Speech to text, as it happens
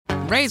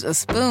raise a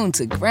spoon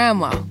to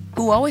Grandma,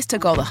 who always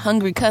took all the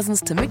hungry cousins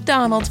to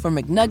McDonald's for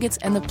McNuggets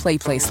and the Play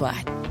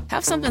Slide.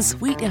 Have something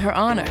sweet in her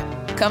honor.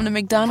 Come to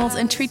McDonald's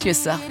and treat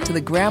yourself to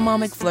the Grandma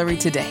McFlurry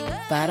today.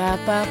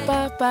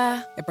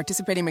 Ba-da-ba-ba-ba. At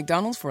participating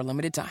McDonald's for a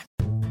limited time.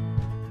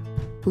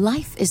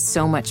 Life is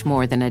so much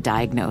more than a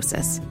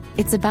diagnosis.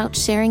 It's about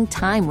sharing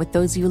time with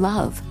those you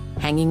love,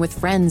 hanging with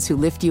friends who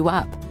lift you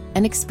up,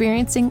 and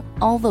experiencing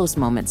all those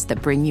moments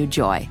that bring you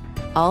joy.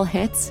 All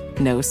hits,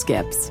 no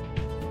skips.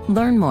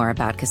 Learn more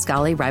about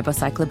Kisqali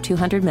Ribociclib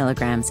 200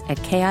 milligrams at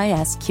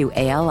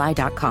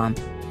KISQALI.com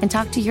and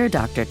talk to your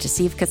doctor to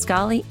see if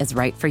Kisqali is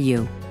right for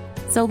you.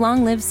 So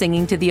long live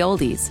singing to the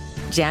oldies,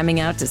 jamming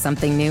out to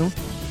something new,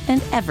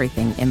 and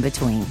everything in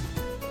between.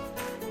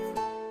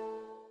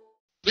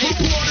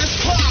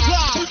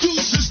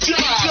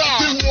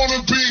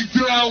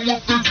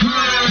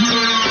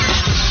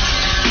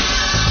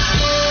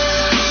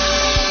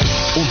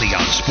 Only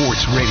on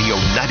Sports Radio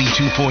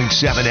 92.7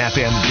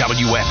 FM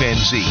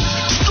WFNZ.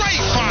 Straight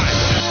fire!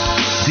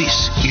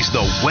 This is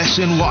the Wes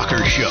and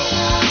Walker Show.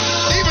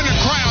 Even the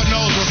crowd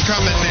knows what's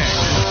coming next.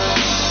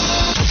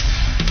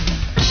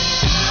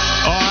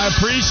 Oh, I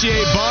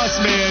appreciate Boss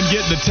Man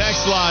getting the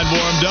text line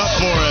warmed up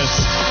for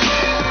us.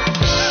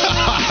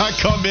 I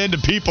come into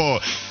people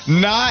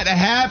not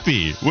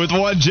happy with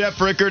one Jeff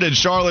Rickard and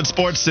Charlotte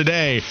Sports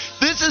Today.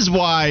 This is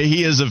why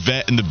he is a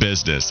vet in the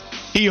business.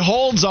 He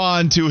holds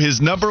on to his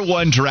number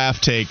one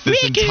draft take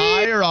this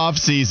entire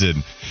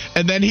offseason.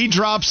 And then he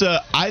drops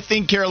I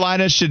think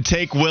Carolina should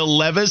take Will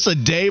Levis a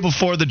day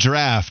before the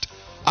draft.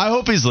 I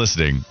hope he's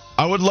listening.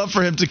 I would love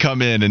for him to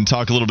come in and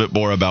talk a little bit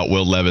more about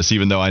Will Levis,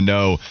 even though I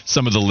know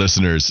some of the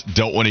listeners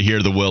don't want to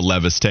hear the Will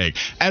Levis take.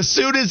 As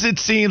soon as it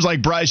seems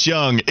like Bryce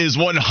Young is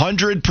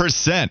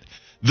 100%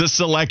 the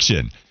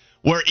selection,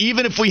 where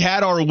even if we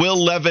had our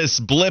Will Levis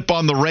blip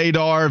on the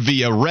radar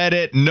via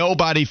Reddit,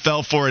 nobody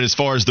fell for it as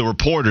far as the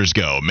reporters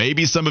go.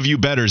 Maybe some of you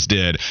bettors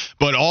did,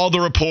 but all the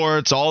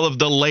reports, all of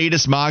the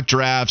latest mock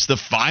drafts, the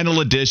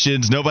final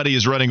editions, nobody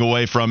is running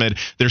away from it.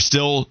 They're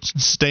still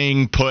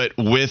staying put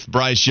with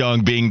Bryce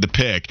Young being the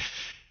pick.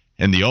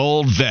 And the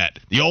old vet,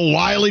 the old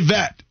wily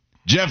vet,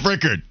 Jeff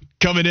Rickard,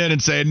 coming in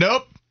and saying,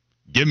 nope,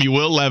 give me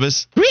Will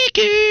Levis.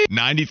 Ricky!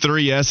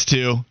 93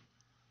 S2.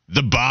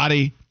 The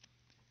body.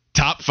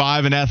 Top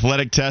 5 in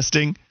athletic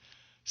testing.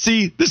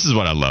 See, this is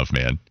what I love,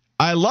 man.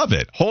 I love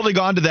it. Holding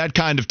on to that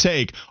kind of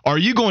take. Are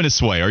you going to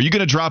sway? Are you going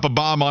to drop a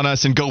bomb on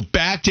us and go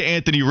back to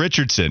Anthony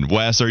Richardson,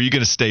 Wes? Or are you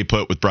going to stay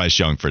put with Bryce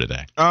Young for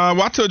today?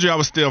 Well, I told you I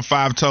was still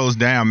 5 toes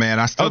down, man.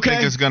 I still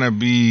think it's going to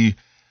be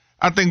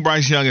 – I think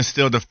Bryce Young is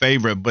still the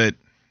favorite, but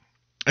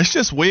it's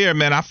just weird,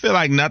 man. I feel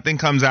like nothing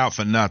comes out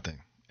for nothing.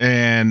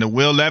 And the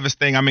Will Levis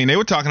thing, I mean, they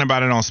were talking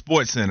about it on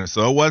SportsCenter,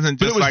 so it wasn't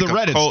just like a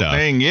Reddit cult stuff.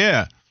 thing.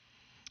 Yeah.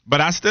 But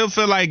I still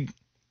feel like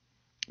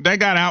they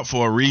got out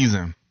for a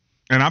reason.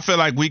 And I feel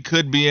like we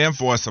could be in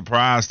for a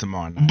surprise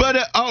tomorrow night. But,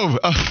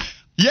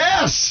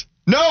 yes.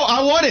 No,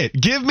 I want it.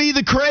 Give me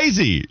the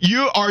crazy.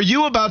 Are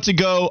you about to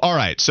go? All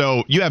right,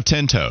 so you have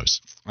 10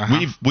 toes.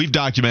 Uh-huh. We've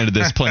documented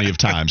this plenty of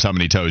times, how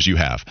many toes you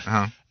have.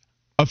 Uh-huh.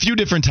 A few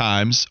different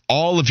times,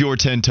 all of your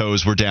 10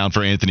 toes were down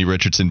for Anthony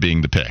Richardson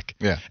being the pick.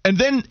 Yeah. And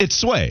then it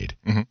swayed.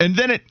 Mm-hmm. And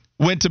then it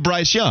went to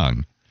Bryce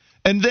Young.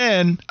 And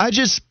then I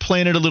just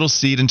planted a little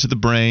seed into the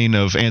brain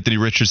of Anthony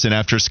Richardson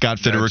after Scott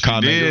Fitterer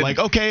comment. You're like,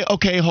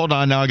 okay, hold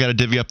on. Now I got to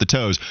divvy up the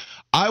toes.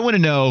 I want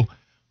to know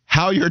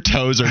how your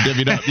toes are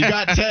divvied up. You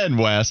got 10,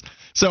 Wes.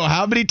 So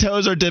how many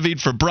toes are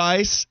divvied for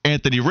Bryce,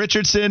 Anthony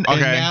Richardson,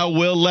 and now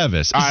Will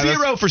Levis? Right,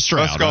 0 for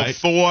Stroud, let's go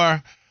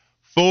right?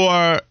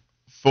 4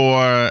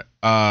 for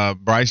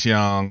Bryce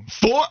Young.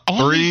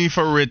 3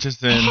 for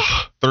Richardson.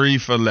 3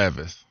 for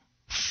Levis.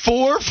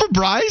 4 for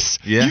Bryce?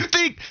 Yeah. You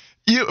think...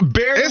 You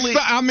barely.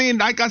 I mean,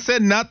 like I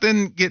said,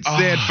 nothing gets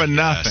said for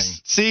nothing.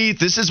 Yes. See,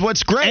 this is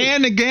what's great.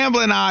 And the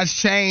gambling odds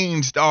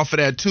changed off of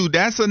that, too.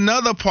 That's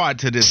another part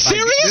to this.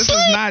 Seriously? Like, this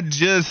is not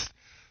just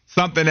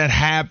something that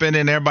happened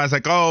and everybody's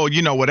like, oh,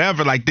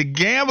 whatever. Like, the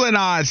gambling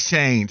odds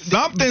changed.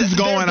 Something's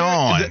going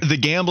on. The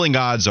gambling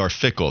odds are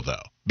fickle,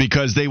 though,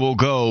 because they will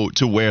go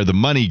to where the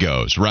money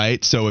goes,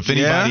 right? So if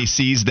anybody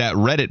sees that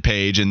Reddit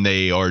page and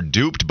they are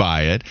duped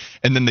by it,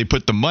 and then they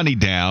put the money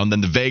down,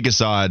 then the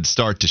Vegas odds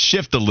start to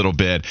shift a little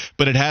bit,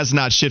 but it has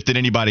not shifted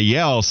anybody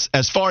else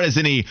as far as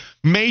any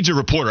major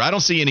reporter. I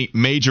don't see any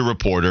major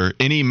reporter,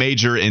 any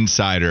major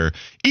insider,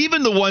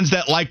 even the ones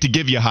that like to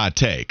give you hot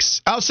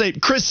takes. I'll say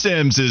Chris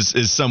Sims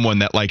is someone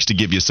that likes to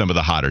give you some of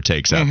the hotter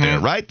takes out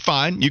there, right?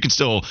 Fine. You can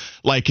still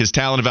like his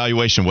talent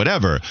evaluation,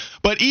 whatever.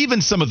 But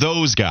even some of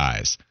those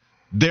guys,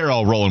 they're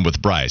all rolling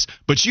with Bryce.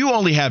 But you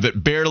only have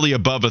it barely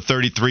above a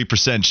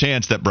 33%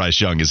 chance that Bryce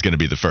Young is going to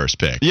be the first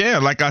pick. Yeah,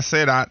 like I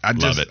said,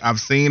 I've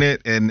seen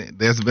it, and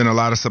there's been a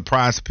lot of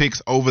surprise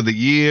picks over the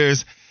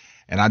years.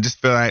 And I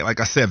just feel like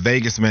I said,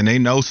 Vegas, man, they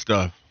know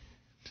stuff.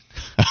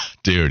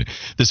 Dude,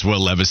 this Will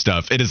Levis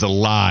stuff, it is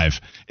alive.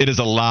 It is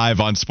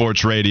alive on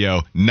Sports Radio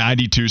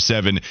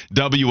 92.7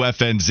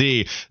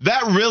 WFNZ.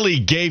 That really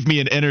gave me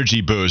an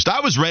energy boost.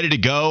 I was ready to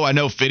go. I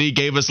know Fitty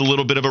gave us a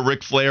little bit of a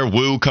Ric Flair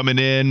woo coming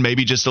in,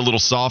 maybe just a little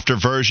softer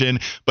version.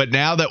 But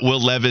now that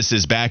Will Levis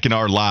is back in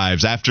our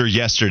lives after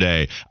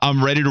yesterday,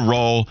 I'm ready to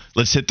roll.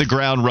 Let's hit the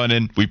ground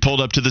running. We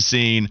pulled up to the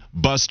scene.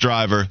 Bus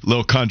driver,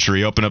 Lil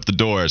Country, open up the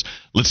doors.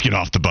 Let's get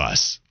off the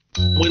bus.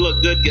 We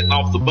look good getting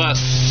off the bus.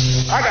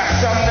 I got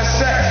something to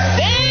say.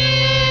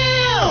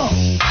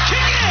 Damn! Kick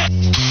it!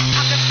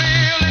 I can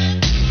feel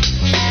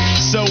it.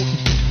 So,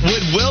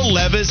 would Will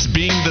Levis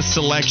being the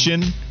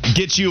selection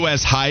get you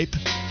as hype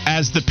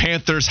as the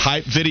Panthers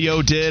hype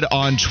video did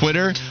on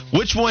Twitter?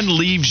 Which one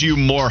leaves you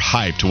more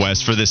hyped,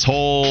 Wes, for this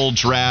whole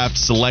draft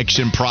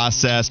selection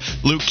process?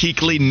 Luke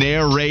Kuechly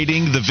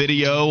narrating the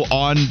video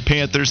on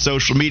Panthers'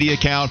 social media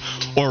account,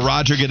 or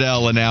Roger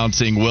Goodell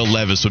announcing Will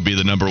Levis would be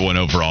the number 1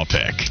 overall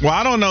pick? Well,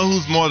 I don't know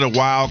who's more the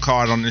wild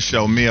card on this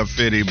show, me or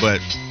Fitty, but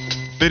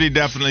Fitty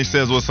definitely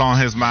says what's on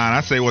his mind.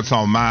 I say what's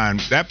on mine.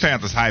 That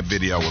Panthers hype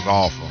video was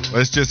awful.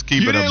 Let's just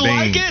keep it a bean.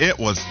 Like it? It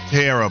was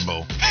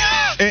terrible.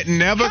 It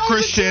never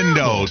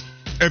crescendoed.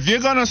 If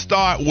you're going to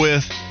start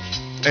with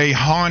a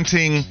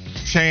haunting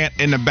chant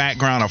in the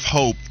background of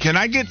hope, can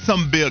I get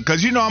some build?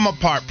 Because you know I'm a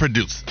part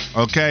producer,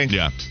 okay?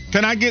 Yeah.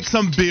 Can I get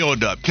some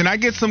build up? Can I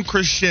get some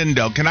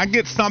crescendo? Can I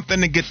get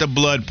something to get the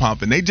blood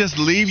pumping? They just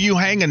leave you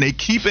hanging. They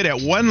keep it at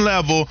one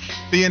level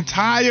the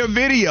entire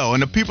video.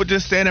 And the people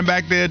just standing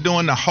back there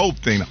doing the hope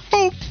thing.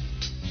 Hope,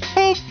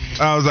 hope.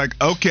 I was like,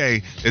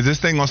 okay, is this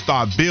thing going to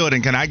start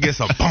building? Can I get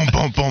some boom,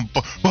 boom, boom,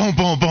 boom, boom,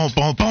 boom, boom,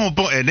 boom, boom,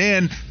 boom, and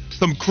then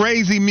some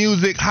crazy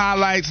music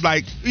highlights?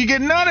 Like, you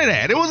get none of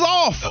that. It was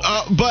awful.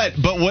 But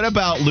what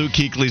about Luke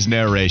Kuechly's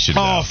narration?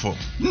 Awful.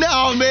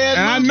 No, man.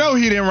 And I know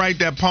he didn't write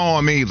that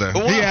poem either.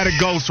 Well, he had a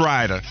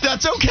ghostwriter.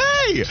 That's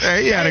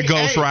okay. He had a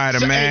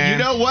ghostwriter, man. Hey, you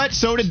know what?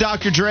 So did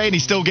Dr. Dre, and he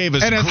still gave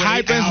us. And as great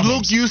hype albums. as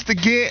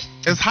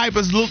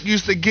Luke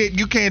used to get,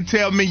 you can't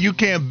tell me you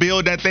can't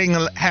build that thing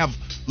and have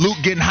Luke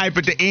getting hype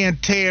at the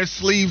end, tear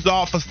sleeves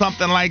off or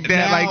something like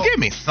that. Now, like, give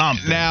me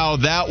something. Now,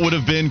 that would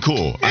have been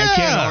cool. Yeah. I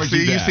can't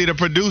argue that. You see the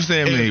producer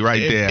in me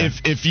right there.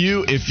 If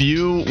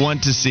you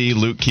want to see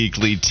Luke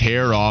Kuechly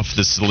tear off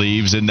the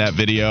sleeves in that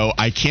video,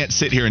 I can't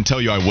sit here and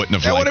tell you I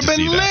wouldn't have liked to see that.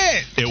 It would have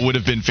been lit. It would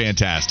have been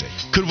fantastic.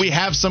 Could we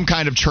have some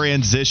kind of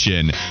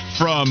transition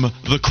from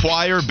the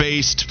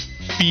choir-based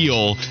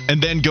feel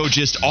and then go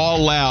just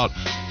all out?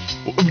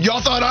 Y'all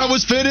thought I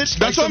was finished?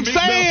 That's what I'm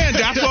saying.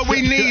 That's what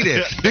we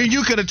needed. Then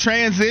you could have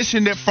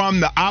transitioned it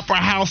from the opera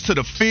house to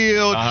the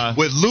field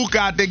with Luke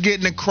out there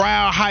getting the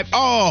crowd hype.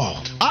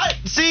 Oh. I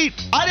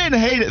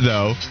didn't hate it,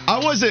 though. I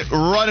wasn't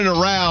running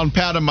around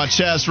pounding my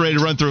chest ready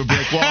to run through a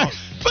brick wall.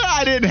 But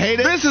I didn't hate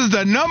it. This is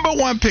the number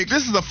 1 pick.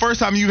 This is the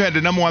first time you've had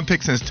the number 1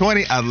 pick since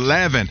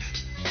 2011.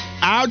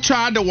 I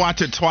tried to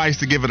watch it twice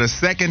to give it a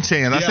second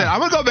chance. I said, I'm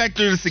going to go back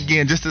through this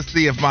again just to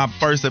see if my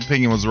first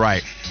opinion was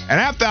right. And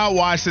after I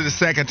watched it the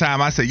second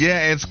time, I said,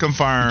 yeah, it's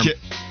confirmed.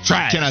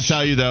 Trash. Can I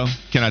tell you, though?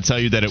 Can I tell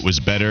you that it was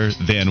better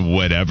than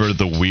whatever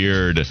the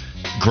weird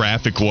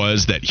graphic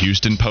was that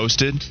Houston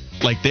posted?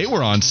 Like, they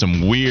were on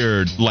some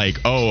weird, like,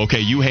 oh, okay,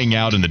 you hang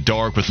out in the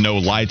dark with no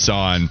lights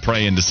on,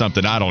 praying to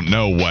something, I don't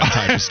know what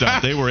type of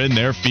stuff. They were in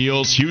their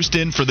fields.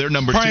 Houston for their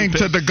number 2 pick. Praying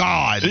to the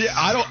gods. Yeah,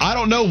 I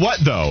don't know what,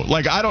 though.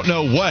 Like, I don't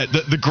know what.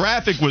 The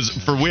graphic was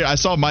for weird. I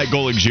saw Mike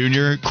Golick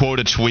Jr. quote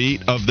a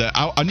tweet of the,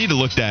 I need to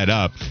look that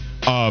up.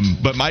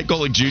 But Mike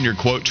Golick Jr.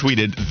 quote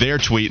tweeted their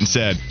tweet and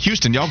said,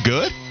 Houston, y'all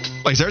good?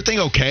 Like, is everything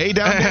okay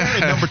down there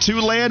in number 2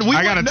 land?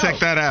 I got to check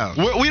that out.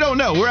 We don't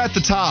know. We're at the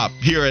top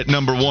here at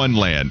number 1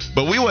 land.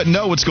 But we wouldn't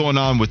know what's going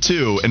on with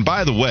 2. And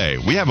by the way,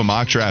 we have a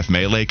mock draft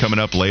melee coming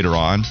up later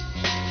on.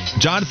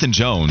 Jonathan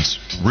Jones,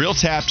 real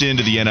tapped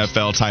into the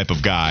NFL type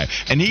of guy.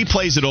 And he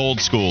plays it old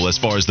school as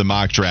far as the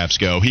mock drafts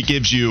go. He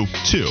gives you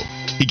 2.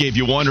 He gave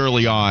you 1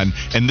 early on,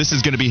 and this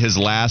is going to be his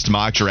last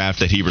mock draft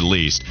that he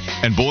released.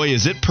 And boy,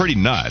 is it pretty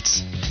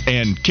nuts.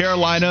 And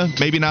Carolina,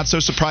 maybe not so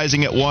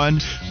surprising at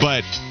 1,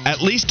 but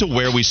at least to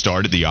where we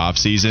started the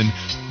offseason,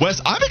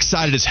 Wes, I'm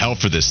excited as hell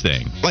for this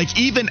thing. Like,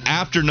 even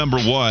after number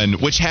 1,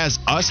 which has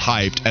us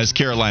hyped as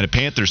Carolina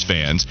Panthers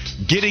fans,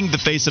 getting the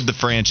face of the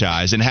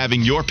franchise and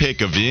having your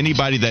pick of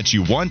anybody that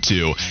you want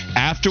to,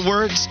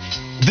 afterwards,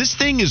 this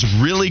thing is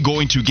really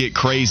going to get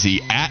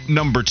crazy at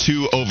number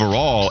 2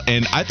 overall,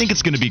 and I think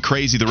it's going to be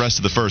crazy the rest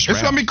of the first round.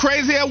 It's going to be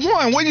crazy at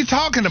 1. What are you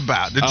talking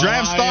about? The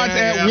draft starts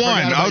at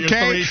 1,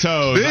 okay?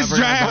 This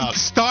draft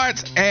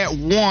starts at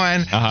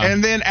 1,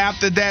 and then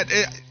after that,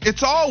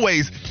 it's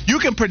always, you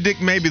can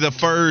predict maybe the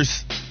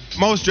first,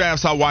 most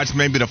drafts I watch,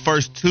 maybe the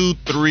first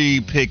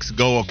 2-3 picks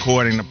go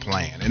according to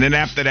plan, and then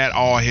after that,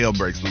 all hell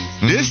breaks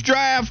loose. This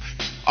draft,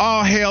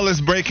 all hell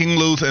is breaking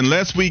loose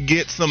unless we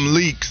get some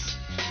leaks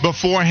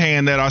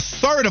beforehand that are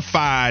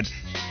certified.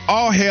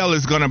 All hell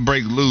is going to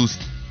break loose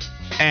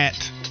at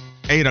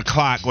 8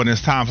 o'clock when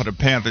it's time for the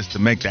Panthers to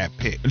make that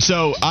pick.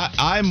 So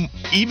I'm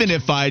even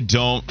if I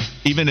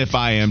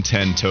am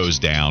 10 toes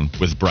down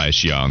with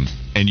Bryce Young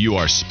and you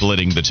are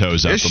splitting the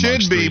toes up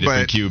amongst 3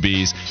 different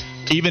QBs,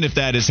 even if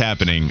that is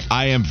happening,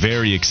 I am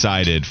very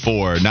excited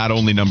for not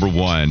only number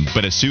 1,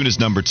 but as soon as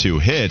number 2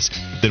 hits,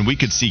 then we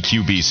could see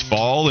QBs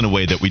fall in a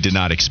way that we did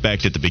not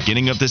expect at the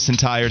beginning of this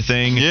entire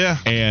thing. Yeah.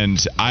 And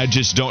I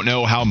just don't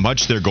know how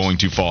much they're going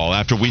to fall.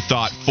 After we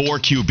thought 4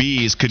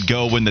 QBs could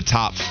go in the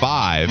top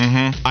 5,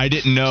 I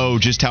didn't know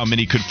just how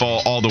many could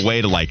fall all the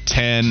way to like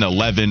 10,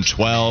 11,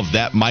 12.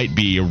 That might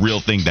be a real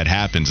thing that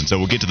happens. And so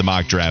we'll get to the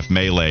mock draft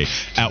melee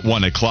at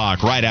 1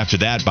 o'clock. Right after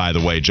that, by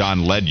the way,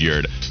 John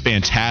Ledyard,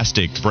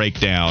 fantastic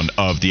breakdown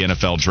of the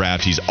NFL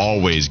draft. He's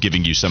always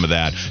giving you some of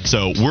that.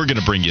 So we're going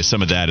to bring you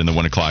some of that in the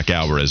 1 o'clock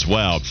hour as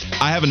well.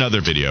 I have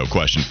another video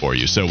question for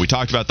you. So we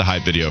talked about the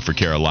hype video for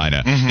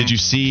Carolina. Did you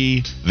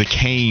see the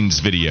Canes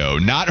video?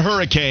 Not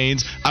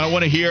Hurricanes. I don't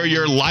want to hear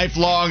your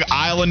lifelong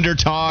Islander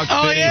talk.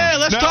 Oh, yeah.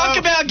 Let's talk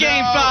about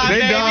Game 5, They're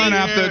baby. done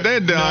after. They're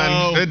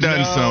done. They're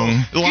done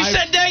soon. You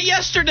said that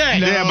yesterday.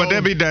 Yeah, but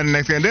they'll be done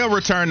next game. They'll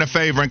return the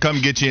favor and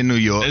come get you in New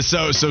York.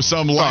 So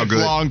some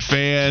lifelong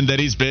fan that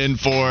he's been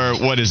for,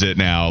 what is it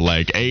now,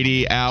 like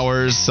 80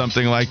 hours,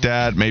 something like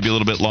that, maybe a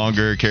little bit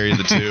longer, carrying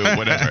the 2,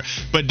 whatever.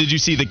 But did you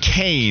see the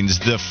Canes,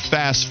 the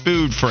fast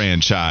food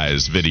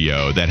franchise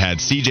video that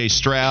had C.J.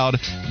 Stroud,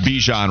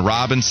 Bijan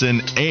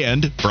Robinson,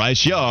 and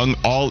Bryce Young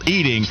all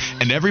eating,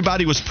 and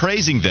everybody was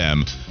praising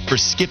them for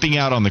skipping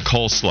out on the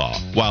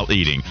coleslaw while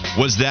eating?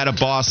 Was that a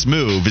boss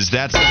move? Is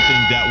that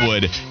something that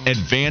would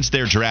advance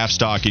their draft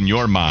stock in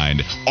your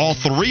mind? All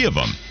 3 of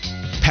them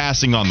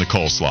passing on the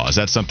coleslaw. Is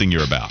that something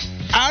you're about?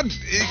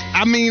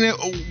 I mean,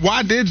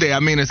 why did they? I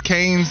mean, as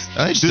Canes,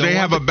 do they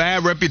have a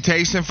bad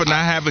reputation for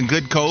not having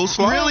good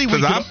coleslaw? Really?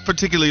 Because I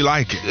particularly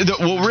like it.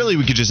 Well, really,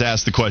 we could just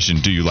ask the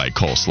question, do you like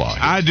coleslaw?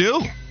 I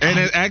do. And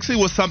it actually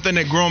was something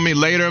that grew on me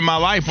later in my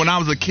life. When I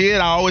was a kid,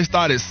 I always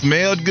thought it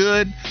smelled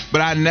good, but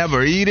I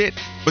never eat it.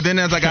 But then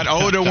as I got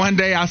older one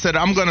day, I said,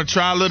 I'm going to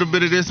try a little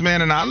bit of this,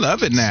 man, and I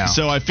love it now.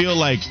 So I feel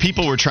like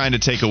people were trying to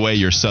take away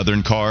your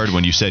Southern card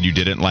when you said you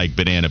didn't like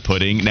banana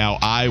pudding. Now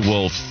I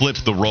will flip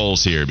the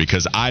roles here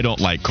because I don't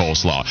like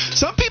coleslaw.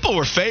 Some people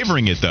were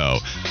favoring it, though.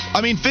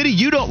 I mean, Fitty,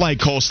 you don't like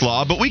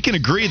coleslaw, but we can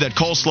agree that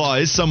coleslaw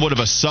is somewhat of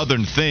a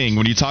Southern thing.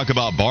 When you talk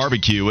about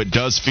barbecue, it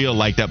does feel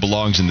like that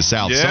belongs in the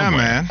South somewhere.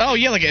 Man. Oh,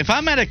 yeah, like if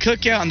I'm at a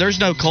cookout and there's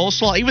no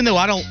coleslaw, even though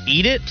I don't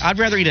eat it, I'd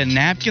rather eat a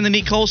napkin than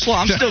eat coleslaw.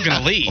 I'm still going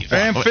to leave.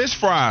 And fish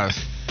fries.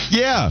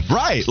 Yeah,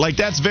 right. Like,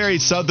 that's very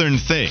Southern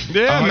thing.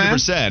 Yeah,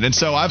 100%. man. And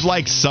so I've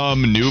liked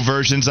some new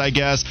versions, I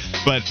guess,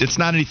 but it's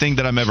not anything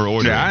that I'm ever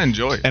ordering. Yeah, I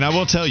enjoy it. And I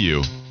will tell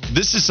you,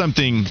 this is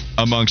something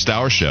amongst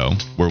our show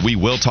where we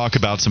will talk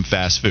about some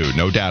fast food,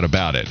 no doubt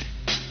about it.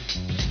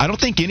 I don't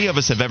think any of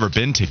us have ever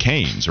been to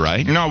Cane's,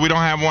 right? No, we don't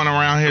have one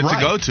around here to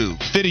go to.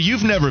 Fitty,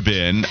 you've never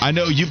been. I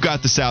know you've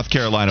got the South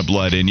Carolina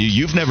blood in you.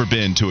 You've never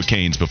been to a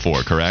Cane's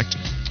before, correct?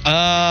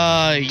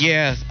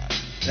 Yeah.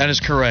 That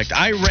is correct.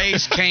 I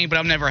raised Cane, but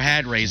I've never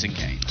had Raising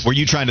Cane. Were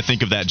you trying to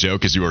think of that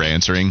joke as you were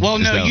answering? Well,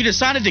 no, you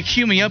decided to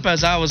cue me up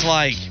as I was,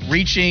 like,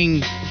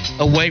 reaching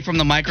away from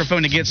the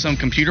microphone to get some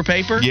computer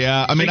paper.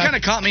 Yeah, I mean, it kind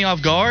of caught me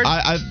off guard.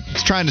 I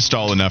was trying to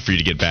stall enough for you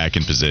to get back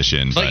in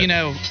position. But you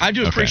know, I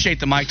do appreciate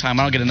the mic time.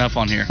 I don't get enough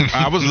on here.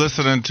 I was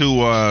listening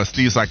to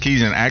Steve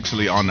Sarkisian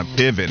actually on the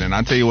pivot, and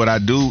I tell you what I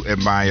do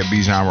admire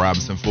Bijan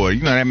Robinson for.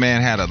 You know, that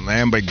man had a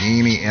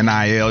Lamborghini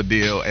NIL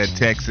deal at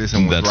Texas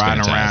and was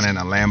riding around in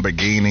a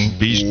Lamborghini.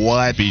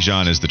 What?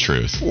 Bijan is the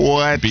truth.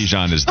 What?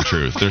 Bijan is the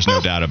truth. There's no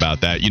doubt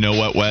about that. You know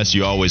what, Wes?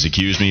 You always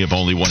accuse me of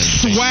only wanting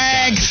to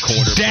pay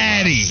Swag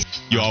Daddy.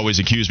 You always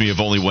accuse me of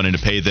only wanting to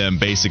pay them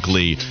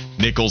basically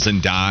nickels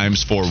and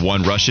dimes for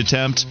one rush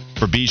attempt.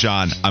 For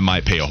Bijan, I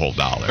might pay a whole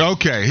 $1.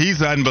 Okay,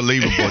 he's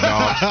unbelievable,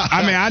 dog.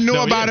 I mean, I knew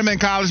about him in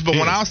college, but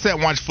when I sat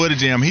and watched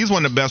footage of him, he's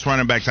one of the best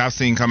running backs I've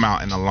seen come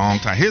out in a long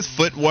time. His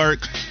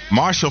footwork,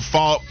 Marshall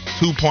Faulk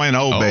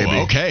 2.0, baby.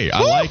 Okay,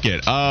 I like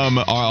it.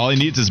 All he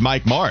needs is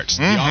Mike Martz,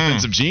 the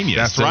offensive genius.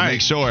 That's to right.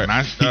 Make sure he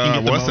can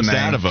get the most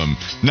out of him.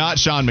 Not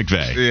Sean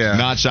McVay. Yeah.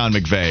 Not Sean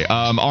McVay.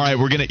 All right,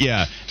 we're going to,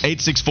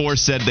 864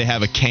 said they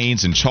have a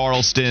Cane's in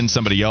Charleston.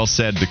 Somebody else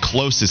said the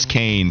closest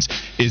Cane's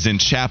is in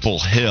Chapel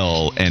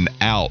Hill and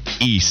out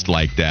east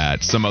like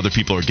that. Some other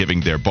people are giving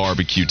their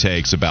barbecue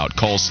takes about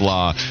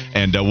coleslaw,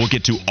 and we'll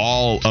get to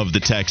all of the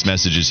text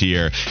messages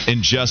here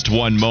in just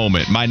one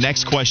moment. My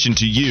next question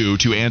to you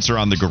to answer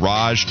on the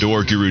Garage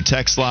Door Guru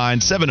text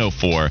line,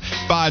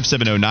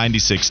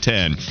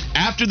 704-570-9610.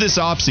 After this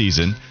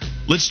offseason,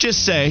 let's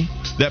just say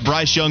that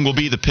Bryce Young will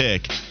be the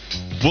pick.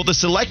 Will the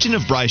selection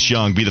of Bryce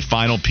Young be the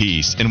final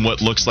piece in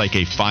what looks like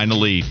a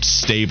finally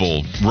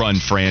stable run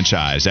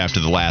franchise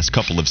after the last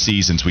couple of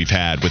seasons we've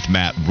had with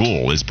Matt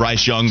Rule? Is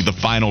Bryce Young the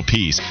final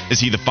piece? Is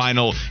he the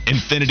final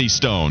Infinity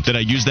Stone? Did I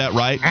use that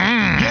right?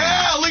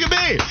 Yeah, look at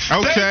me.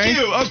 Okay. Thank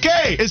you.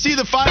 Okay. Is he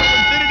the final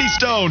Infinity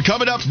Stone?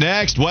 Coming up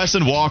next, Wes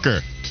and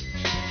Walker.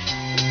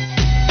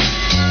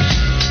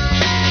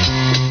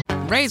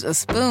 Raise a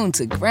spoon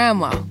to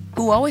Grandma,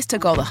 who always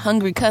took all the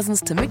hungry cousins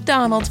to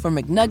McDonald's for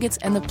McNuggets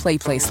and the Play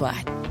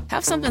Slide.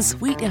 Have something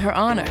sweet in her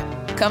honor.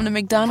 Come to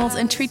McDonald's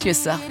and treat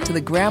yourself to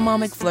the Grandma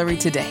McFlurry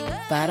today.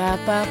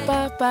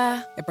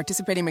 Ba-da-ba-ba-ba. At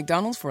participating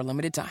McDonald's for a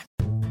limited time.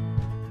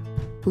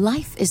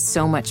 Life is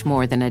so much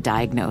more than a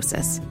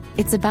diagnosis.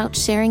 It's about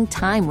sharing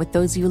time with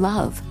those you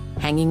love,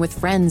 hanging with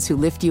friends who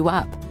lift you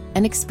up,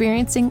 and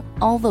experiencing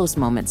all those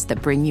moments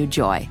that bring you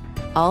joy.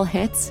 All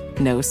hits,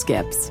 no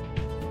skips.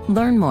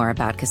 Learn more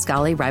about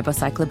Kisqali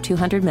Ribociclib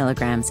 200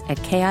 milligrams at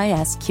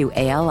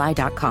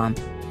KISQALI.com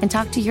and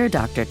talk to your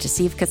doctor to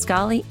see if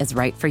Kisqali is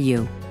right for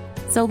you.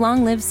 So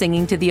long live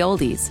singing to the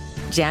oldies,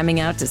 jamming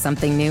out to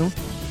something new,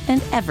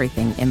 and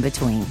everything in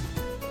between.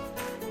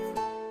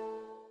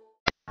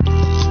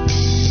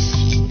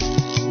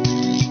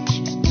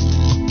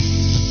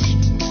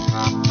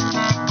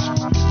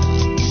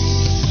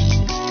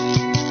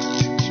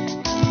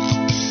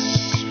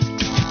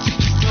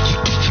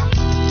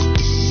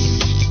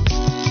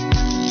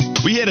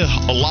 We had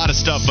a lot of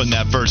stuff in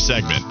that first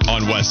segment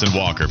on Wes and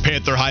Walker.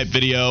 Panther hype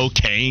video,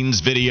 Canes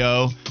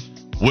video,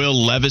 Will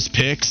Levis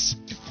picks.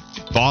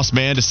 Boss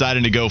man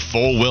deciding to go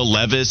full Will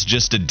Levis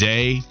just a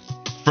day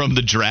from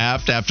the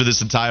draft after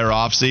this entire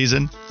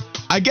offseason.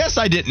 I guess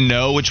I didn't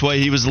know which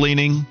way he was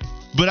leaning,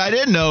 but I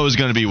didn't know it was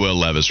going to be Will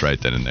Levis right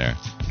then and there.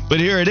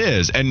 But here it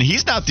is, and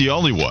he's not the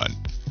only one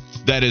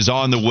that is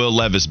on the Will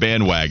Levis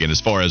bandwagon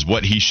as far as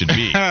what he should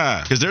be.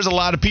 Because there's a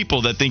lot of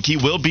people that think he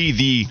will be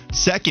the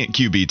second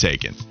QB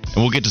taken. And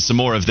we'll get to some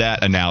more of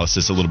that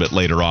analysis a little bit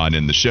later on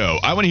in the show.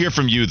 I want to hear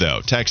from you, though.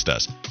 Text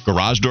us.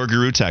 Garage Door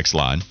Guru text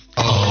line.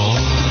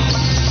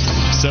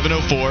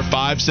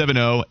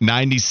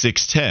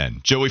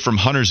 704-570-9610. Joey from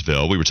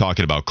Huntersville, we were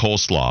talking about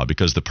coleslaw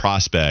because the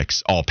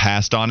prospects all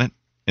passed on it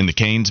in the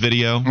Canes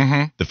video,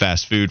 the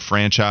fast food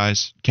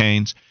franchise,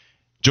 Canes.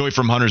 Joey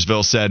from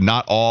Huntersville said,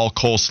 not all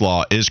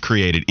coleslaw is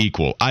created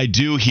equal. I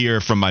do hear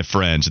from my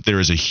friends that there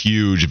is a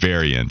huge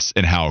variance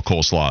in how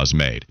coleslaw is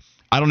made.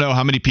 I don't know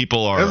how many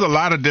people are. There's a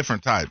lot of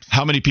different types.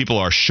 How many people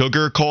are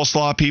sugar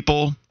coleslaw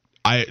people?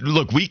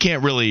 Look, we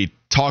can't really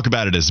talk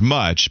about it as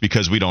much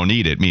because we don't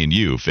eat it, me and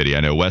you, Fiddy.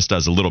 I know Wes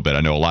does a little bit.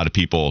 I know a lot of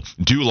people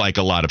do like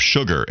a lot of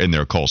sugar in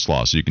their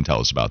coleslaw, so you can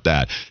tell us about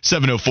that.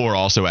 704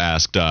 also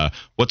asked,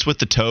 what's with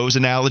the toes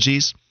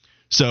analogies?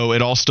 So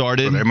it all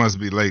started. Well, they must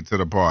be late to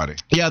the party.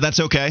 Yeah, that's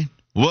okay.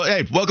 Well,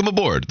 hey, welcome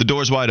aboard. The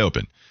door's wide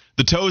open.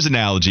 The toes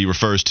analogy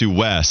refers to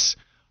Wes,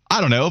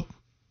 I don't know,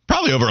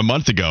 probably over a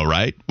month ago,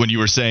 right? When you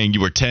were saying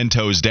you were 10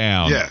 toes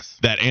down. Yes.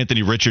 That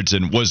Anthony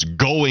Richardson was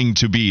going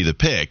to be the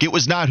pick. It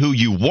was not who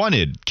you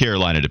wanted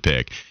Carolina to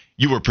pick.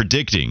 You were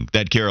predicting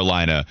that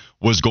Carolina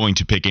was going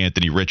to pick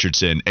Anthony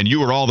Richardson, and you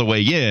were all the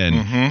way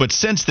in. But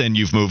since then,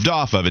 you've moved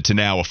off of it to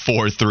now a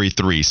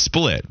 4-3-3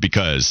 split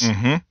because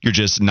you're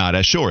just not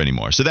as sure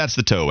anymore. So that's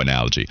the toe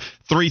analogy.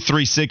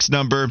 336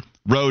 number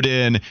wrote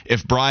in,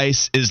 if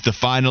Bryce is the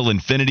final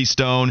Infinity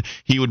Stone,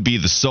 he would be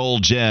the sole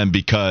gem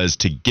because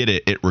to get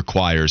it, it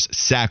requires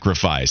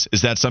sacrifice.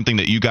 Is that something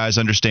that you guys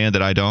understand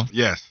that I don't?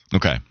 Yes.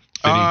 Okay.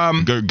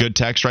 Good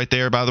text right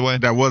there, by the way.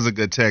 That was a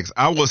good text.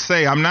 I will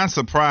say I'm not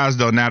surprised,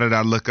 though, now that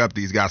I look up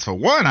these guys. For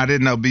one, I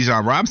didn't know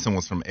Bijan Robinson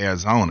was from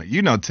Arizona.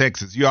 You know,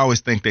 Texas, you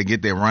always think they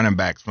get their running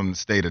backs from the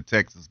state of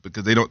Texas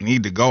because they don't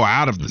need to go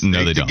out of the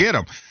state to get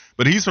them.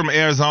 But he's from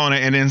Arizona,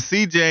 and then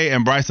CJ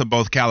and Bryce are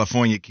both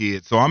California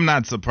kids, so I'm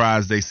not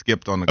surprised they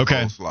skipped on the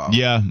coleslaw.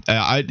 Yeah,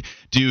 I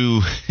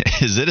do.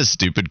 Is it a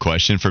stupid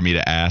question for me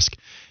to ask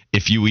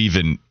if you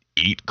even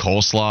eat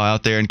coleslaw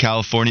out there in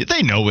California?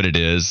 They know what it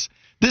is.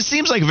 This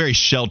seems like a very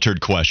sheltered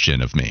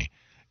question of me.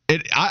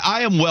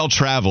 I am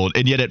well-traveled,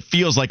 and yet it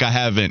feels like I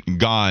haven't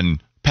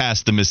gone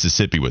past the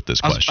Mississippi with this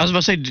question. I was about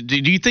to say,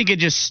 do you think it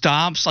just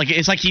stops? Like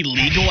it's like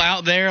illegal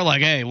out there?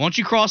 Like, hey, once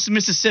you cross the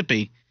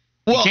Mississippi,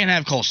 you can't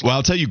have coleslaw. Well,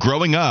 I'll tell you,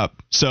 growing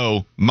up,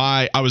 I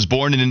was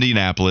born in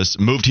Indianapolis,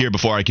 moved here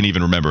before I can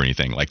even remember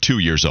anything, like 2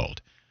 years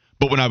old.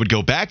 But when I would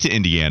go back to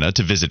Indiana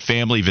to visit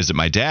family, visit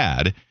my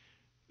dad,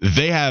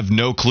 they have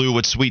no clue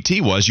what sweet tea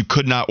was. You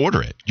could not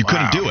order it. You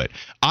couldn't do it.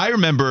 I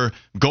remember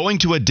going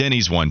to a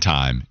Denny's one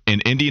time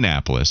in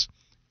Indianapolis.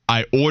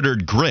 I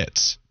ordered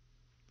grits.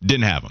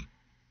 Didn't have them.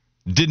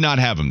 Did not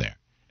have them there.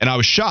 And I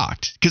was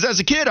shocked because as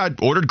a kid, I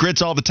ordered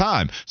grits all the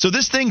time. So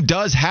this thing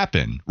does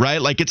happen,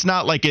 right? Like it's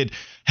not like it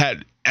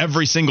had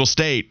every single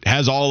state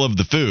has all of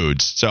the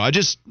foods. So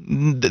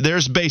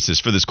there's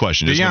basis for this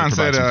question. Deion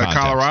said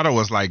Colorado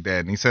was like that.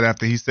 And he said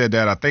after he said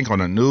that, I think on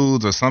the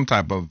news or some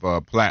type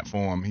of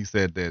platform, he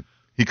said that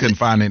he couldn't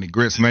find any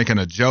grits, making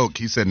a joke.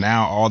 He said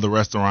now all the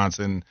restaurants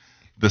in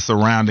the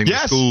surrounding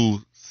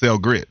school sell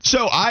grits.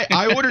 So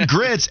I ordered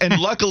grits, and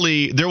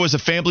luckily there was a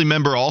family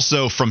member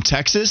also from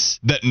Texas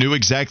that knew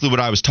exactly what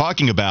I was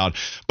talking about.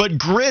 But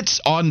grits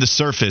on the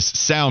surface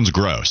sounds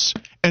gross.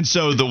 And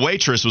so the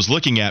waitress was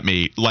looking at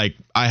me like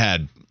I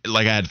had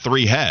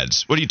 3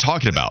 heads. What are you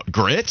talking about?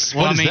 Grits?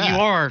 Well, what is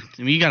that?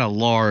 You got a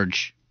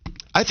large.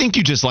 I think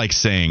you just like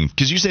saying,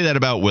 because you say that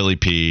about Willie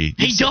P.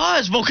 He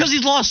does, well, because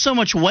he's lost so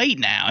much weight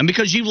now. And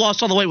because you've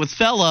lost all the weight with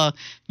Fella,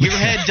 your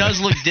head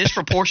does look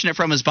disproportionate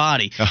from his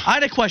body. I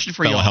had a question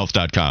for y'all.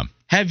 FellaHealth.com.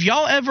 Have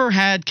y'all ever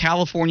had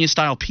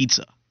California-style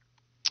pizza?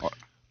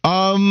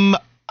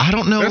 I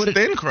don't know That's what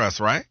thin crust,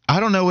 right? I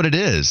don't know what it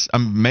is.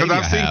 Maybe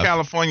Because I've seen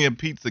California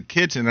Pizza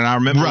Kitchen, and I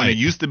remember when it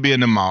used to be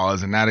in the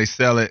malls, and now they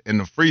sell it in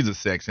the freezer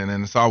section,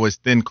 and it's always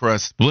thin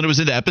crust. Well, it was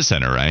in the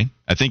Epicenter, right?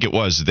 I think it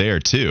was there,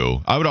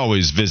 too. I would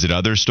always visit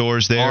other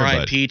stores there.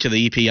 R.I.P. to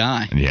the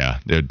EPI. Yeah,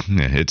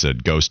 it's a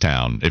ghost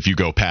town. If you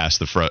go past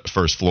the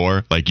first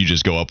floor, like you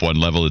just go up one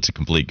level, it's a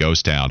complete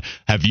ghost town.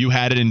 Have you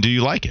had it, and do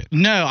you like it?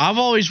 No, I've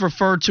always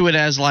referred to it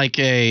as like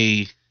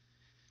a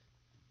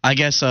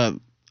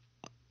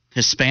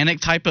Hispanic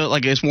type of,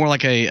 like it's more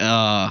like a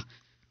I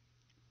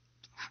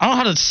don't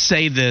know how to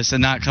say this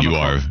and not come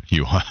across.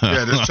 You are.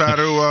 Yeah, just try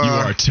to. You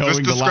are towing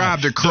just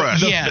describe the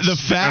crust. The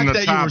fact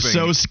that you were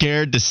so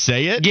scared to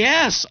say it.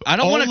 Yes, I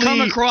don't want to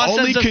come across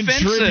as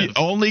offensive.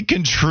 Only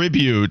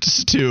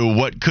contributes to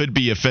what could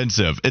be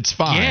offensive. It's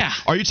fine. Yeah.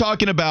 Are you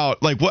talking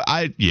about like what?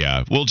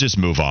 We'll just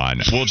move on.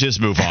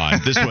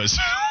 This was.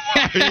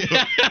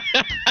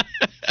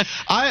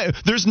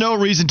 There's no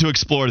reason to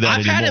explore that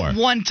anymore. I've had it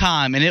one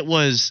time, and it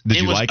was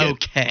like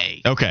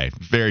okay. Okay,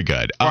 very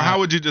good. Well, how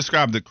would you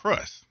describe the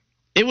crust?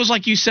 It was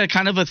like you said,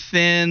 kind of a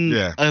thin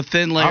layer.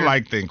 I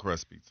like thin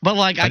crust pizza. But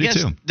like I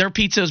guess too. their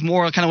pizza is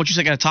more kind of what you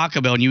said at a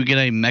Taco Bell, and you get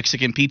a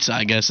Mexican pizza.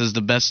 I guess is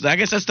the best. I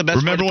guess that's the best.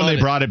 Remember when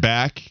they brought it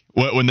back?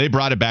 When they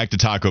brought it back to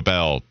Taco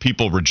Bell,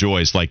 people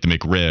rejoiced like the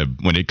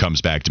McRib when it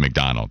comes back to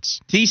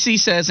McDonald's. TC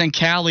says in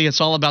Cali, it's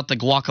all about the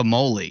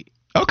guacamole.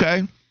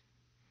 Okay.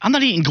 I'm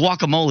not eating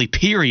guacamole,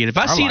 period. If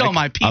I see it on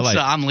my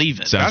pizza, I'm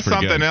leaving. Sounds That's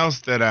something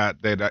else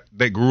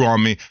that grew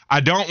on me.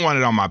 I don't want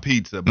it on my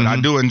pizza, but I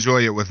do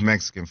enjoy it with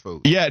Mexican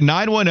food. Yeah,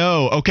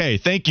 910. Okay,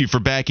 thank you for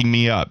backing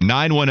me up.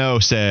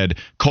 910 said,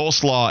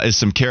 coleslaw is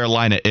some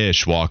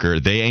Carolina-ish, Walker.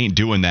 They ain't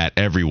doing that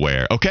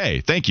everywhere. Okay,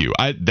 thank you.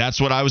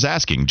 That's what I was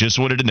asking. Just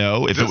wanted to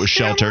know if it was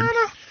sheltered.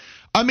 Carolina?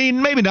 I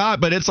mean, maybe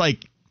not, but it's like,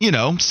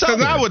 because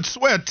I would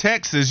swear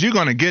Texas, you're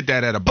going to get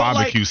that at a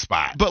barbecue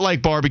spot. But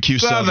like barbecue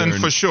Southern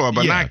for sure,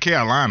 but not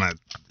Carolina.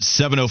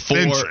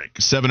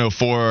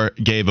 704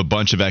 gave a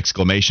bunch of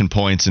exclamation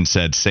points and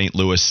said St.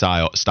 Louis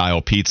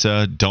style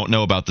pizza. Don't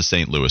know about the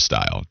St. Louis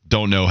style.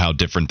 Don't know how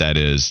different that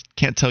is.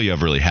 Can't tell you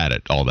I've really had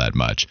it all that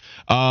much.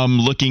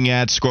 Looking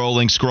at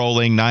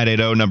scrolling,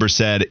 980 number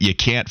said you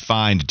can't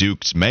find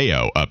Duke's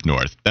Mayo up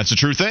north. That's a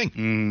true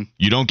thing.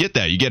 You don't get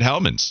that. You get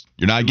Hellman's.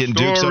 You're not getting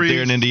Duke's up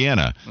there in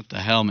Indiana. What the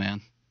hell, man?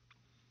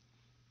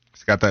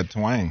 It's got that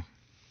twang.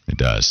 It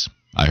does.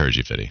 I heard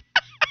you, Fitty.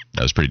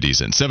 That was pretty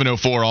decent.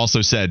 704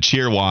 also said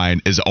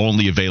Cheerwine is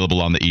only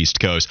available on the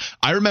East Coast.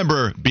 I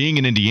remember being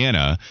in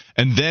Indiana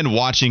and then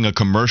watching a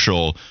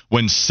commercial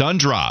when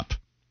Sundrop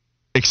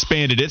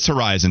expanded its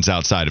horizons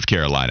outside of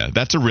Carolina.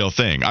 That's a real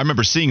thing. I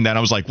remember seeing that.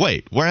 I was like,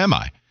 wait, where am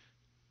I?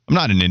 I'm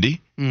not in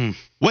Indy.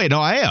 Wait, no,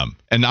 I am.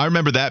 And I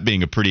remember that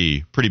being a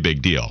pretty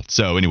big deal.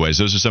 So anyways,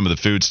 those are some of the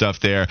food stuff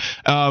there.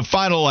 A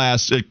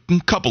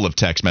couple of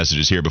text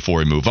messages here before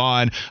we move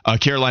on.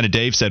 Carolina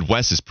Dave said,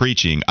 Wes is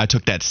preaching. I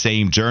took that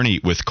same journey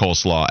with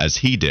coleslaw as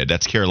he did.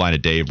 That's Carolina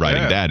Dave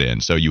writing that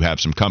in. So you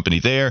have some company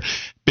there.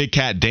 Big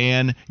Cat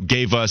Dan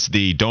gave us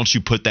the "Don't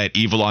you put that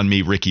evil on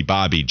me, Ricky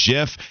Bobby"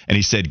 gif, and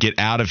he said, "Get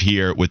out of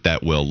here with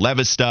that Will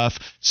Levis stuff."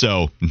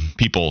 So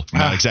people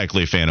not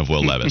exactly a fan of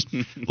Will Levis.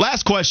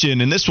 Last question,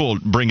 and this will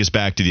bring us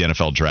back to the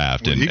NFL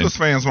draft. Well, Eagles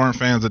fans weren't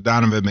fans of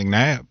Donovan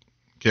McNabb.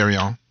 Carry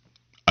on.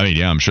 I mean,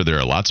 yeah, I'm sure there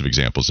are lots of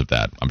examples of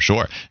that. I'm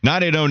sure.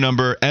 980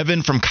 number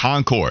Evan from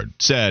Concord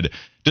said,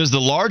 "Does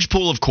the large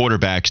pool of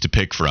quarterbacks to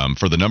pick from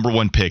for the number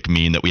one pick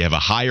mean that we have a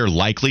higher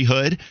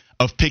likelihood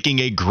of picking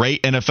a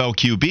great NFL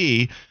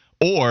QB,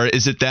 or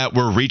is it that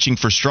we're reaching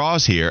for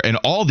straws here and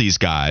all these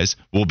guys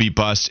will be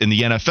bust in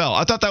the NFL?"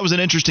 I thought that was an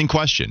interesting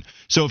question.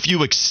 So if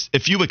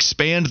you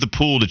expand the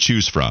pool to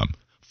choose from,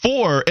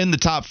 4 in the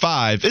top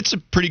 5, it's a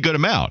pretty good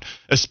amount,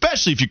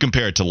 especially if you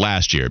compare it to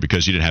last year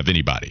because you didn't have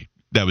anybody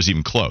that was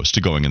even close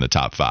to going in the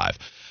top 5.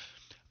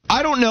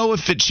 I don't know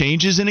if it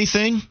changes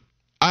anything.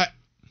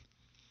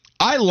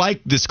 I like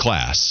this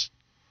class.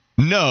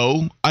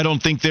 No, I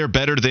don't think they're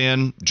better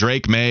than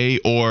Drake May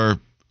or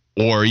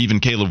even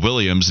Caleb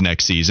Williams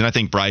next season. I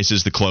think Bryce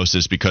is the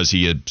closest because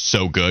he is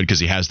so good because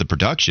he has the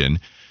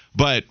production.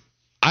 But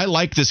I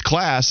like this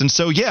class. And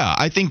so, yeah,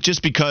 I think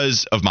just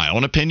because of my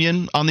own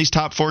opinion on these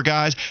top 4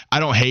 guys, I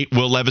don't hate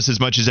Will Levis as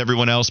much as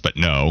everyone else. But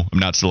no, I'm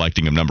not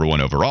selecting him number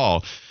 1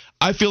 overall.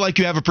 I feel like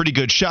you have a pretty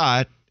good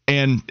shot.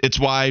 And it's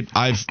why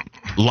I've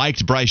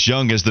liked Bryce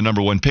Young as the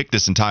number 1 pick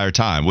this entire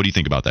time. What do you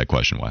think about that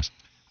question, Wes?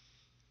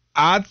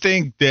 I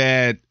think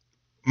that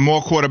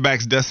more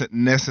quarterbacks doesn't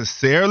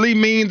necessarily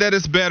mean that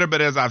it's better,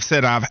 but as I've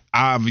said,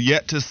 I've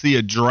yet to see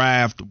a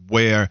draft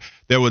where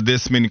there were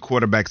this many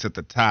quarterbacks at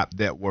the top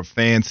that were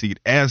fancied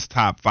as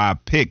top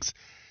 5 picks.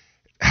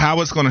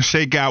 How it's going to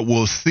shake out,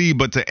 we'll see.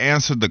 But to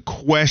answer the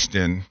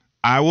question,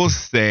 I will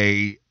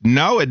say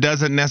no, it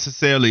doesn't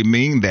necessarily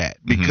mean that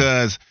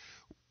because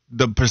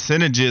the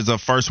percentages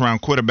of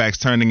first-round quarterbacks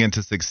turning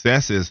into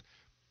successes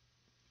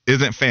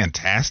isn't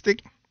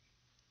fantastic.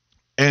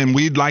 And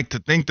we'd like to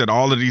think that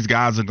all of these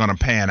guys are going to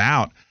pan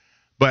out.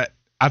 But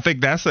I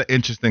think that's an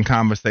interesting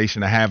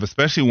conversation to have,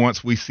 especially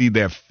once we see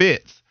their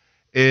fits,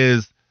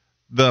 is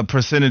the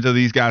percentage of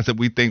these guys that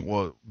we think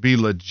will be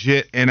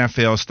legit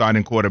NFL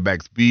starting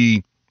quarterbacks,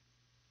 be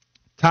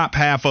top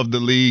half of the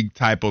league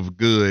type of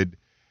good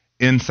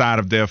inside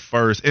of their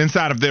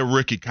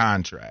rookie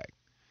contract.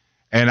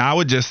 And I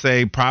would just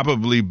say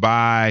probably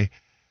by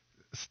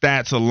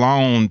stats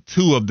alone,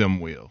 2 of them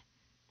will.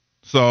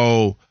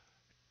 So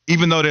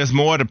even though there's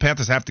more, the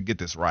Panthers have to get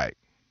this right.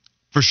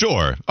 For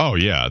sure. Oh,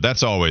 yeah.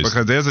 That's always.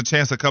 Because there's a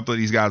chance a couple of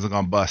these guys are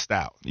going to bust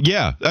out.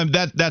 Yeah.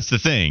 That's the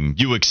thing.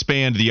 You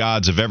expand the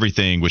odds of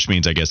everything, which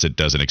means I guess it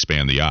doesn't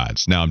expand the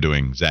odds. Now I'm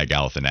doing Zach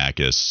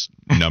Galifianakis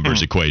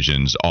numbers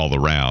equations all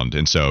around.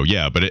 And so,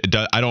 yeah, but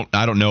I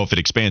don't know if it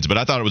expands. But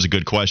I thought it was a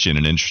good question,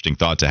 an interesting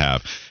thought to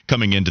have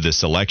coming into this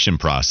selection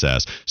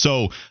process.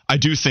 So I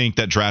do think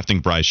that drafting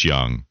Bryce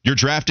Young, you're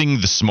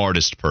drafting the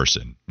smartest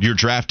person. You're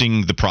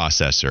drafting the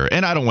processor.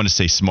 And I don't want to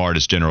say smart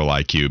as general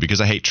IQ because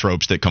I hate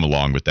tropes that come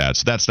along with that.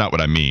 So that's not what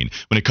I mean.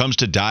 When it comes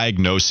to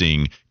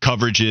diagnosing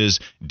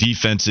coverages,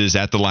 defenses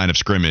at the line of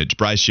scrimmage,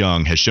 Bryce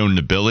Young has shown an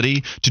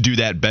ability to do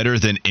that better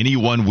than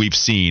anyone we've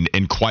seen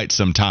in quite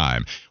some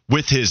time.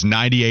 With his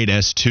 98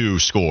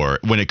 S2 score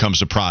when it comes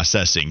to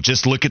processing.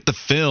 Just look at the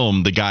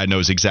film. The guy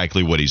knows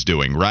exactly what he's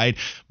doing, right?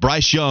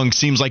 Bryce Young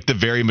seems like the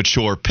very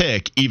mature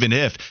pick, even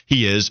if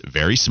he is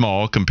very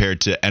small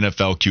compared to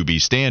NFL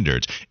QB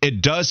standards.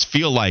 It does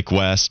feel like,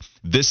 Wes,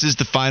 this is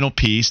the final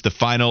piece, the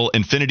final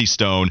infinity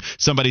stone.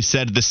 Somebody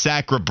said the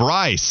Sacra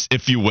Bryce,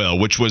 if you will,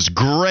 which was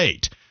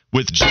great.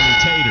 With Jimmy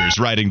Taters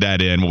writing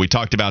that in when we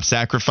talked about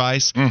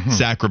sacrifice,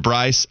 Sacra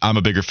Bryce, I'm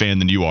a bigger fan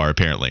than you are,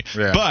 apparently.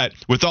 Yeah. But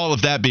with all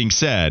of that being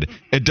said,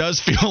 it does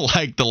feel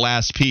like the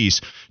last piece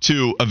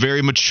to a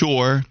very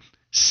mature,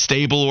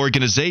 stable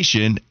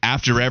organization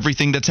after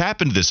everything that's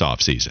happened this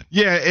offseason.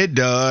 Yeah, it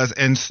does.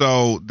 And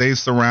so they've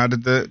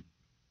surrounded the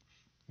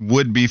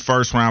would-be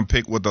first-round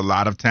pick with a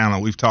lot of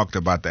talent. We've talked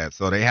about that.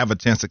 So they have a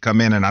chance to come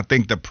in, and I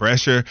think the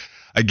pressure –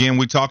 again,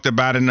 we talked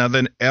about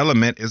another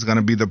element is going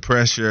to be the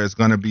pressure is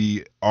going to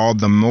be all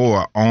the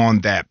more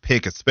on that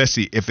pick,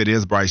 especially if it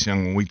is Bryce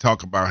Young. When we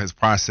talk about his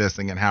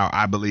processing and how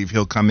I believe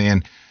he'll come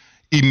in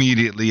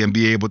immediately and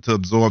be able to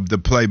absorb the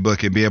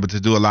playbook and be able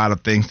to do a lot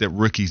of things that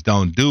rookies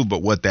don't do.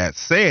 But what that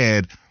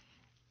said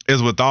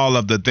is with all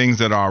of the things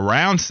that are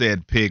around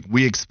said pick,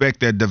 we expect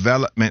their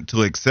development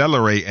to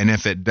accelerate. And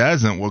if it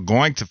doesn't, we're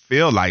going to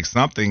feel like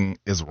something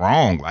is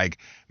wrong. Like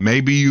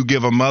maybe you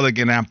give a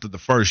mulligan after the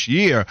first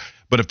year,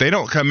 but if they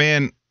don't come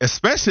in,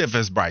 especially if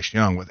it's Bryce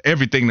Young, with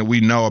everything that we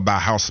know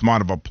about how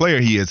smart of a player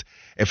he is,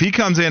 if he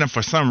comes in and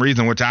for some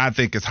reason, which I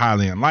think is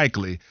highly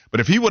unlikely, but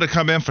if he would have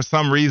come in for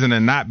some reason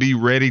and not be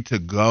ready to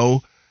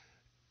go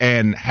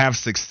and have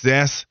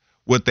success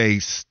with a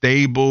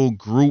stable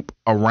group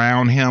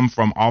around him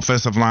from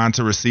offensive line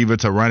to receiver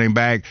to running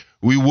back,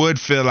 we would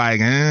feel like,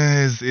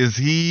 is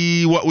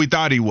he what we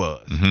thought he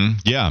was? Mm-hmm.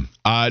 Yeah.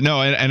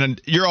 No, and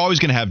you're always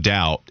going to have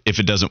doubt if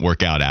it doesn't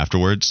work out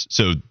afterwards.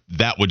 So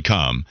that would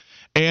come.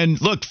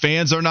 And look,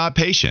 fans are not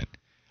patient.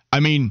 I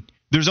mean,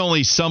 there's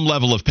only some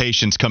level of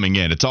patience coming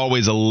in. It's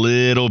always a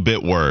little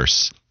bit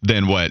worse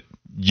than what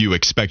you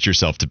expect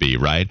yourself to be,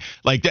 right?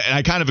 Like,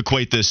 I kind of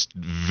equate this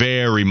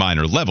very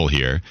minor level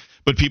here.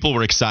 But people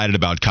were excited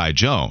about Kai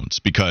Jones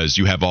because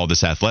you have all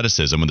this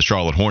athleticism. When the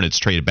Charlotte Hornets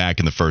traded back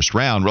in the first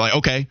round, we're like,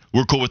 okay,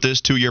 we're cool with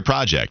this 2-year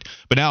project.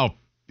 But now,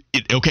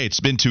 it's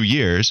been 2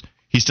 years.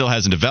 He still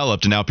hasn't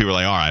developed. And now people are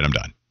like, all right, I'm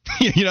done.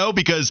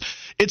 Because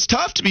it's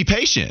tough to be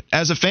patient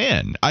as a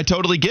fan. I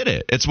totally get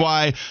it. It's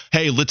why,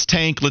 hey, let's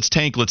tank.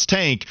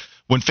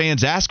 When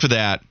fans ask for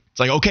that, it's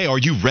like, okay, are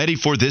you ready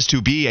for this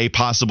to be a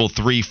possible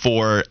 3,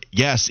 4,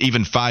 yes,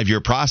 even 5-year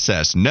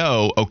process?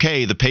 No.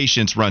 Okay, the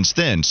patience runs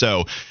thin.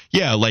 So,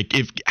 yeah, like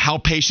how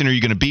patient are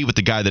you going to be with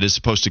the guy that is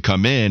supposed to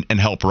come in and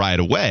help right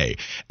away?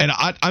 And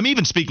I'm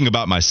even speaking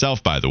about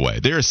myself, by the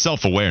way. There is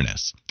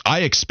self-awareness.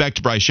 I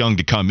expect Bryce Young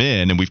to come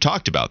in, and we've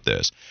talked about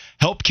this,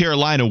 help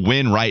Carolina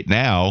win right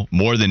now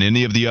more than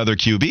any of the other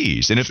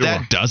QBs. And if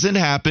that doesn't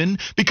happen,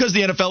 because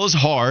the NFL is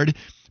hard,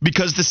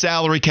 because the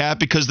salary cap,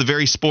 because the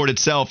very sport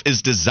itself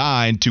is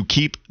designed to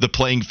keep the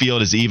playing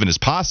field as even as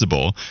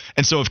possible.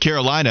 And so if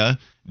Carolina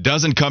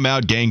doesn't come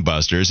out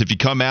gangbusters, if you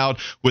come out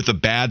with a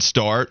bad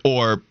start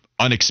or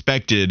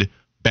unexpected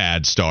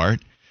bad start,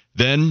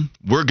 then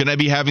we're going to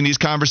be having these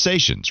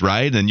conversations,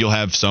 right? And you'll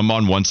have some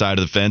on one side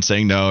of the fence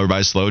saying, no,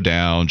 everybody slow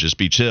down, just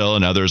be chill.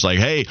 And others like,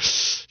 hey,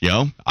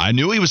 I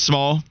knew he was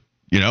small.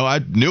 I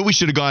knew we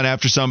should have gone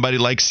after somebody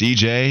like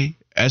CJ.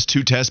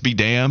 S2 test be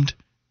damned.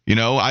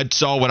 I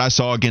saw what I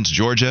saw against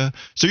Georgia.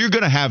 So you're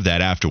going to have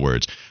that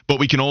afterwards. But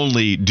we can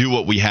only do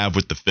what we have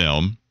with the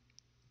film,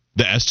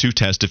 the S2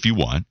 test if you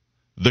want,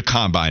 the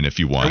combine if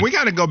you want. And we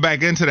got to go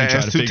back into that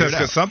S2 test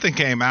because something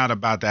came out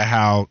about that,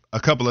 how a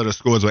couple of the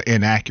scores were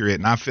inaccurate.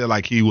 And I feel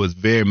like he was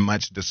very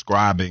much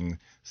describing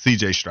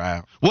CJ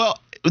Stroud. Well,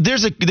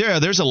 there's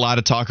a lot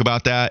of talk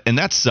about that, and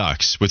that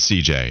sucks with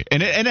CJ.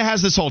 And it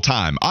has this whole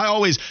time.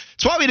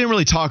 It's why we didn't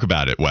really talk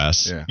about it,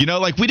 Wes. Yeah.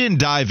 We didn't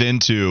dive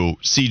into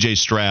CJ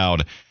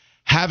Stroud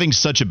having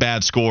such a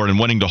bad score and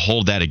wanting to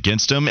hold that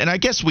against him. And I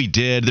guess we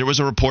did. There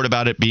was a report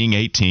about it being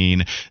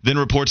 18. Then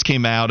reports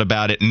came out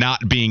about it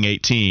not being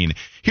 18.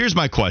 Here's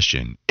my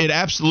question. It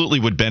absolutely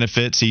would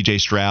benefit C.J.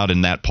 Stroud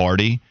and that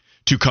party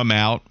to come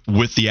out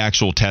with the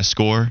actual test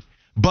score.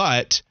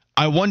 But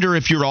I wonder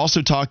if you're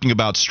also talking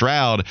about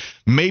Stroud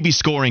maybe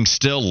scoring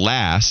still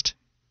last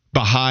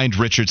behind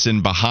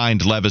Richardson,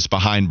 behind Levis,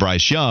 behind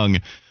Bryce Young,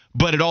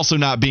 but it also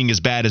not being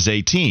as bad as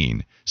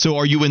 18. So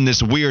are you in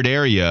this weird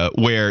area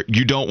where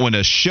you don't want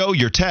to show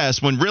your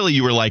test when really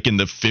you were like in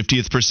the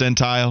 50th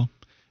percentile,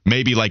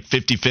 maybe like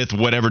 55th,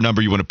 whatever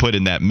number you want to put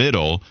in that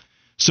middle?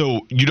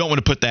 So you don't want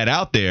to put that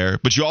out there,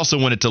 but you also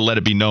want it to let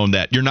it be known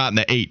that you're not in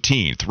the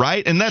 18th,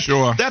 right? And that's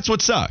what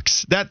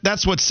sucks.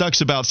 That's what sucks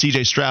about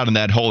C.J. Stroud and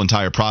that whole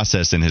entire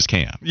process in his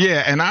camp.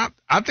 Yeah, and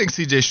I think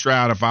C.J.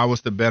 Stroud, if I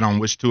was to bet on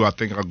which two I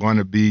think are going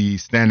to be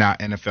standout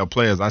NFL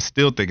players, I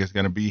still think it's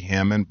going to be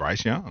him and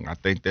Bryce Young. I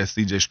think that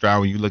C.J.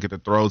 Stroud, when you look at the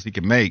throws he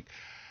can make,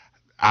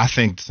 I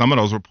think some of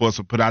those reports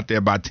were put out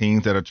there by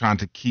teams that are trying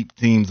to keep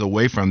teams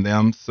away from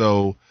them,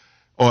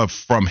 or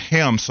from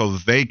him so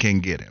they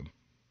can get him.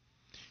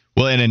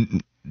 Well,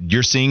 and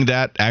you're seeing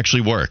that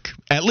actually work,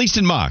 at least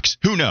in mocks.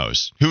 Who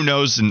knows? Who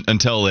knows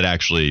until it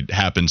actually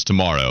happens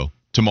tomorrow?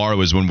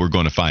 Tomorrow is when we're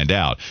going to find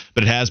out.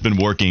 But it has been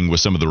working with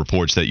some of the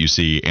reports that you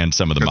see and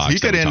some of the mocks. He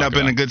could end up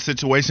in a good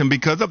situation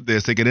because of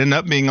this. It could end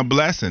up being a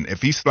blessing.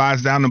 If he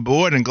slides down the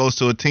board and goes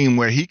to a team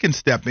where he can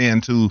step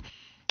into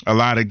a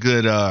lot of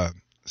good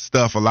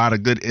stuff, a lot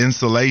of good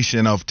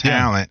insulation of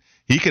talent,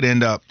 he could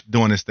end up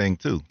doing this thing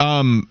too.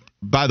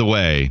 By the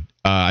way,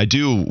 I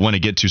do want to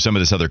get to some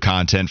of this other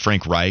content.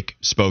 Frank Reich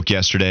spoke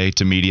yesterday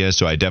to media,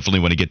 so I definitely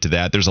want to get to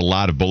that. There's a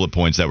lot of bullet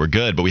points that were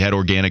good, but we had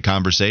organic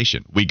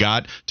conversation. We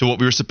got to what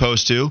we were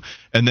supposed to,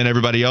 and then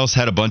everybody else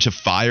had a bunch of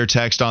fire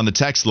text on the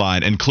text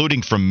line,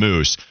 including from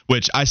Moose,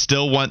 which I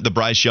still want the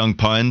Bryce Young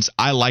puns.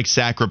 I like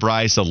Sacra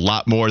Bryce a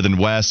lot more than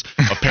Wes.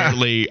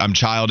 Apparently, I'm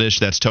childish.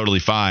 That's totally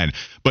fine.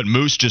 But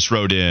Moose just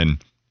wrote in,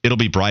 it'll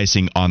be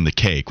Brycing on the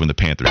cake when the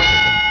Panthers pick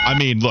him. I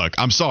mean, look,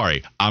 I'm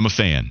sorry. I'm a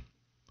fan.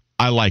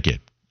 I like it.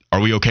 Are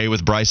we okay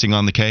with Brycing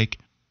on the cake?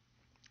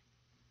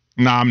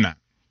 No, I'm not.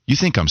 You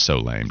think I'm so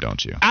lame,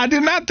 don't you? I do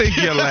not think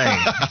you're lame.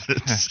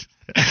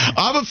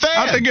 I'm a fan.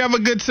 I think you have a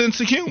good sense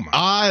of humor.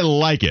 I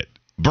like it.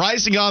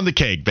 Brycing on the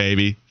cake,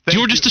 baby.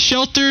 You're just a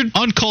sheltered,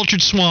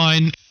 uncultured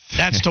swine.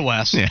 That's to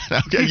Wes. Yeah.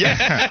 Okay.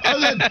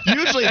 Yeah.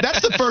 Usually,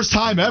 that's the first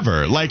time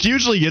ever. Like,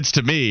 usually it's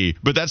to me,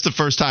 but that's the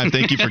first time.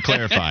 Thank you for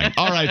clarifying.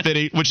 All right,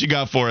 Vinny, what you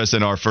got for us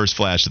in our first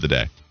flash of the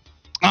day?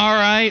 All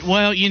right.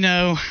 Well,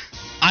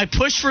 I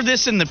pushed for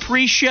this in the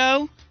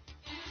pre-show.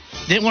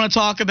 Didn't want to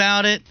talk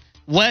about it.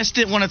 Wes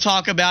didn't want to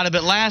talk about it.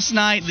 But last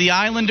night, the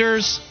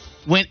Islanders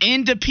went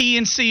into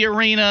PNC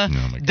Arena.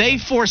 Oh they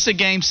forced a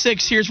Game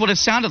 6. Here's what it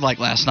sounded like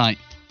last night.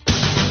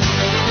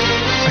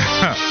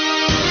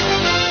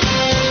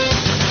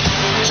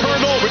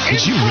 Turnover.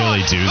 Did you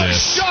really do this?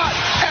 A shot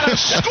and a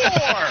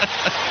score.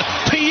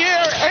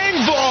 Pierre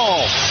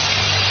Engvall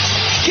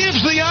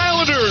gives the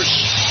Islanders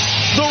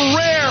the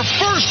rare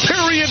first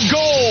period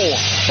goal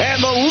and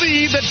the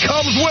lead that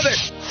comes with it.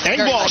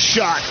 Engvall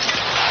shot,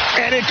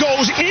 and it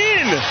goes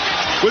in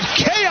with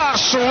chaos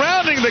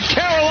surrounding the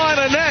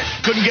Carolina net.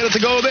 Couldn't get it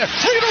to go there.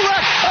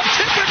 Redirect, a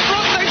tip in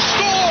front, they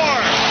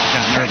score!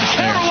 And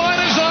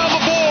Carolina's on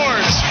the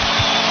boards.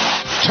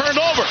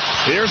 Turned over.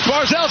 Here's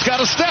Barzell's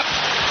got a step.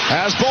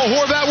 Has Bo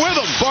Horvat with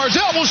him.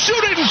 Barzell will shoot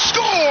it and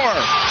score!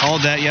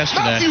 Called that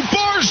yesterday. Matthew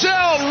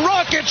Barzell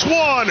rockets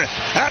one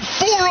at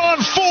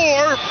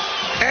 4-on-4.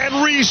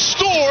 And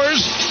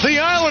restores the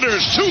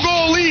Islanders'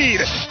 2-goal lead.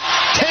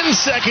 10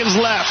 seconds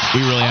left. We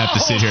really have to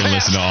sit here and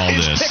listen to all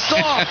this.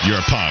 You're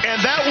a punk.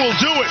 And that will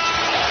do it.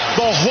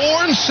 The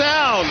horn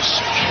sounds.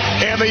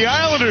 And the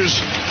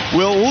Islanders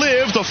will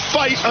live to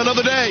fight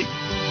another day.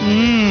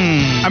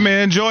 I mean,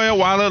 enjoy it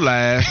while it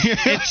lasts.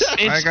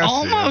 It's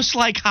almost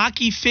like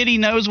Hockey Fitty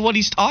knows what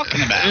he's talking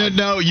about.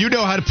 No, you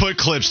know how to put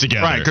clips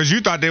together. Right, because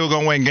you thought they were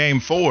going to win Game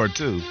 4,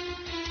 too.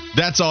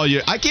 That's all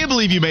you. I can't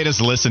believe you made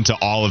us listen to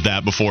all of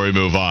that before we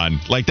move on.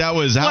 Like, that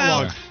was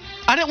how long?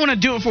 I didn't want to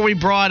do it before we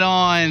brought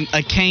on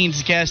a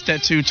Canes guest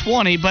at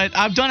 2:20, but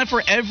I've done it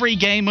for every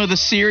game of the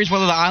series,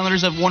 whether the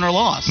Islanders have won or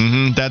lost.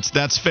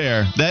 That's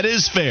fair. That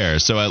is fair.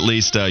 So at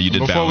least you did.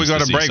 Before we go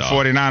to break, seesaw.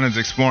 49ers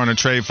exploring a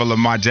trade for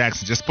Lamar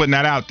Jackson. Just putting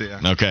that out there.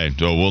 Okay,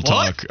 so we'll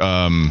talk.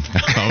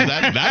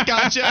 That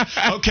got you.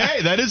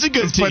 Okay, that is a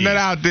good team. Putting it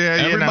out there.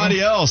 Everybody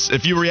else,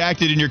 if you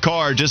reacted in your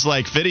car just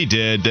like Fitty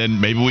did,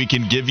 then maybe we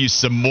can give you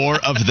some more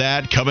of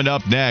that coming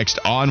up next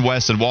on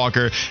Wes and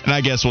Walker. And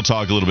I guess we'll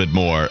talk a little bit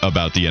more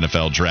about the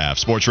NFL Draft.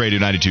 Sports Radio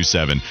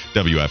 92.7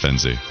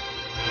 WFNZ.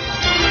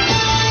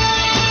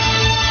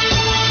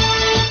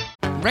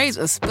 Raise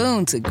a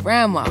spoon to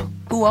Grandma,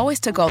 who always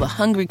took all the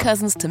hungry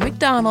cousins to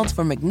McDonald's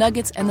for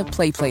McNuggets and the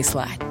Play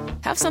Slide.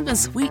 Have something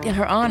sweet in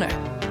her honor.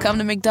 Come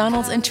to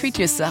McDonald's and treat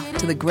yourself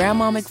to the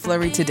Grandma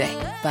McFlurry today.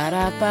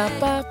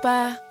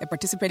 Ba-da-ba-ba-ba. At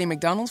participating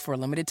McDonald's for a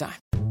limited time.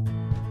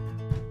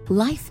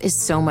 Life is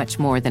so much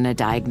more than a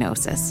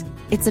diagnosis.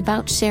 It's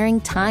about sharing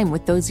time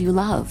with those you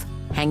love,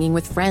 hanging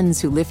with friends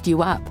who lift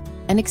you up,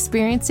 and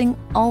experiencing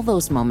all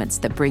those moments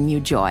that bring you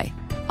joy.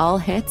 All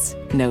hits,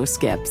 no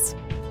skips.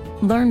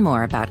 Learn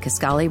more about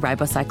Kisqali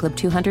Ribociclib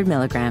 200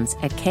 milligrams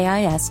at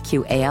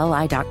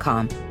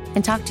KISQALI.com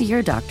and talk to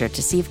your doctor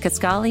to see if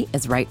Kisqali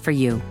is right for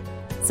you.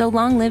 So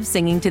long live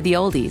singing to the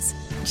oldies,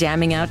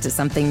 jamming out to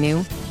something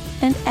new,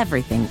 and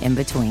everything in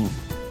between.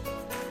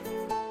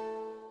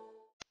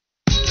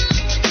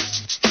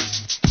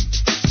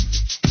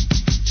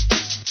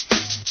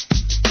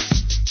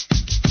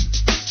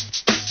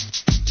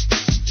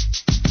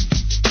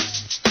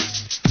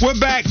 We're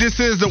back.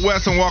 This is the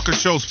Wes and Walker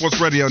Show, Sports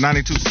Radio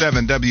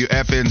 92.7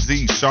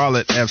 WFNZ.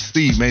 Charlotte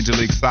FC Major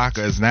League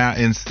Soccer is now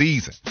in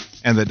season,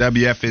 and the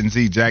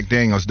WFNZ Jack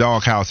Daniels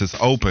Doghouse is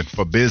open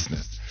for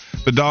business.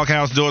 The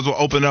Doghouse doors will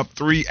open up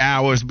 3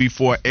 hours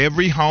before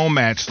every home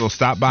match, so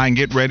stop by and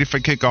get ready for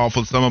kickoff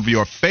with some of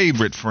your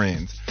favorite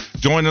friends.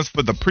 Join us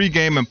for the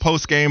pregame and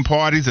postgame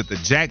parties at the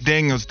Jack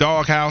Daniels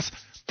Doghouse,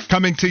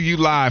 coming to you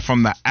live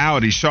from the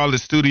Audi Charlotte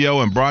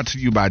studio and brought to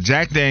you by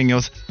Jack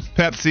Daniels,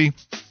 Pepsi,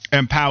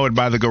 and powered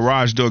by the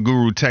Garage Door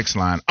Guru text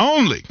line.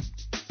 Only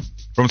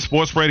from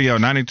Sports Radio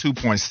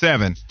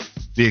 92.7,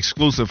 the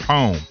exclusive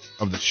home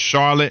of the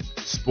Charlotte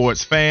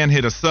sports fan.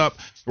 Hit us up,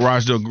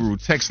 Garage Door Guru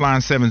text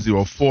line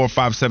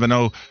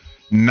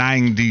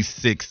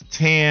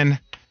 704-570-9610.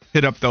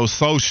 Hit up those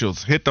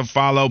socials. Hit the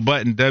follow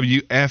button,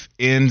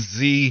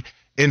 WFNZ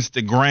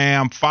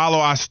Instagram. Follow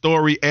our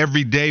story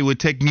every day. We're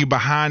taking you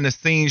behind the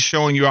scenes,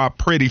 showing you our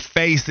pretty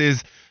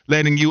faces,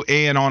 letting you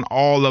in on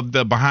all of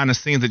the behind the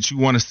scenes that you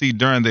want to see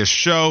during this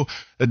show.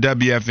 The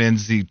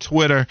WFNZ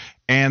Twitter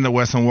and the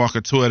Wes and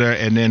Walker Twitter.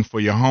 And then for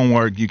your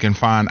homework, you can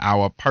find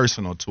our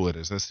personal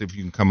Twitters. Let's see if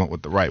you can come up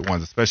with the right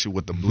ones, especially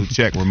with the blue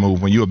check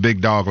removed. When you're a big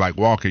dog like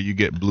Walker, you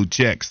get blue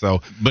check.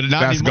 So but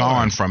that's anymore.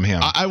 Gone from him.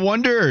 I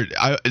wonder,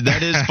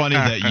 that is funny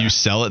that you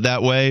sell it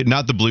that way.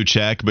 Not the blue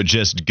check, but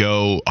just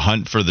go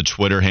hunt for the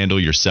Twitter handle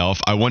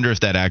yourself. I wonder if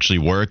that actually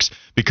works,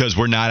 because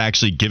we're not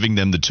actually giving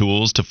them the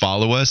tools to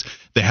follow us.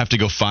 They have to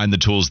go find the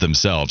tools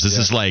themselves. This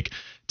is like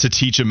to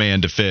teach a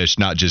man to fish,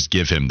 not just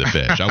give him the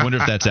fish. I wonder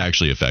if that's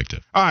actually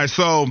effective. All right,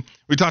 so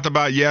we talked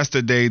about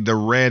yesterday the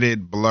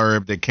Reddit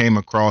blurb that came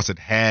across. It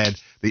had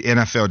the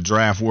NFL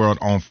draft world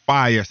on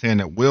fire, saying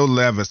that Will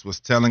Levis was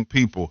telling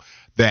people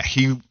that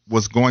he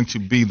was going to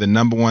be the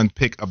number one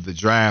pick of the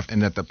draft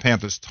and that the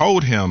Panthers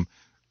told him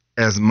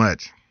as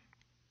much.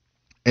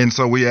 And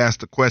so we asked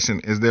the question,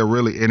 is there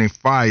really any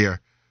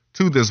fire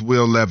to this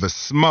Will Levis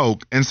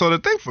smoke? And so the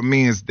thing for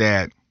me is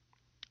that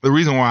the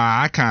reason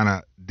why I kind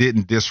of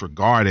didn't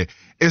disregard it,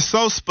 it's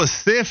so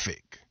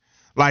specific.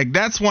 Like,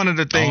 that's one of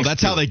the things. Oh,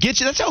 that's how they get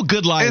you. That's how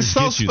good liars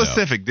get you. It's so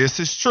specific. This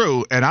is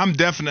true. And I'm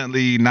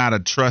definitely not a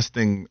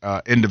trusting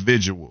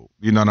individual.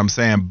 You know what I'm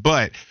saying?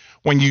 But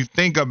when you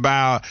think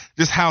about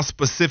just how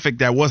specific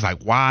that was,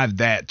 like, why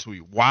that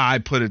tweet? Why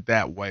put it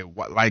that way?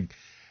 What, like,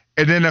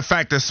 and then the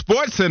fact that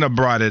SportsCenter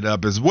brought it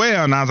up as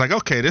well. And I was like,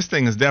 okay, this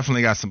thing has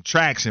definitely got some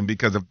traction,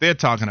 because if they're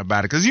talking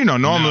about it, because, you know,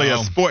 normally a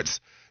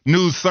sports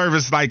news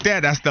service like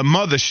that, that's the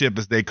mothership,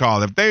 as they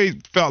call it. If they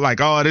felt like,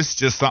 oh, this is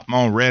just something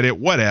on Reddit,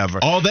 whatever.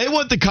 Oh, they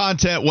want the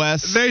content,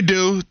 Wes. They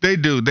do.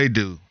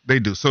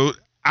 So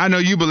I know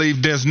you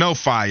believe there's no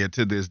fire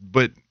to this,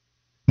 but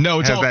no,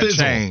 it's all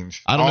fizzle.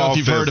 Changed? I don't know if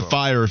you've heard fizzle. of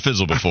fire or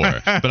fizzle before,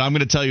 but I'm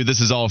going to tell you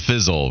this is all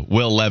fizzle.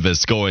 Will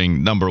Levis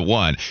going number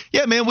one.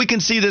 Yeah, man, we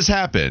can see this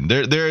happen.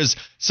 There's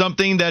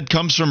something that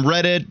comes from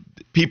Reddit,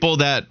 people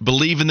that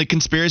believe in the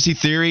conspiracy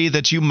theory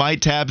that you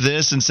might tab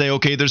this and say,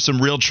 okay, there's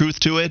some real truth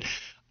to it.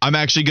 I'm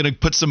actually going to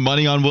put some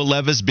money on Will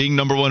Levis being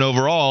number one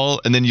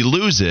overall, and then you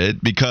lose it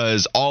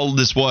because all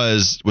this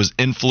was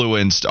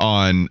influenced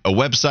on a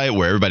website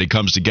where everybody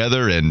comes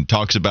together and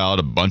talks about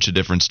a bunch of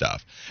different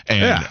stuff.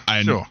 And,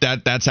 sure.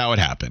 That's how it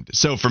happened.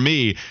 So for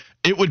me,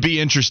 it would be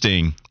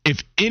interesting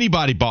if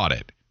anybody bought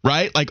it,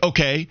 right? Like,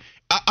 okay,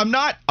 I'm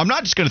not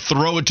just going to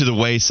throw it to the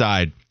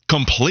wayside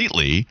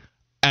completely.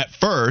 At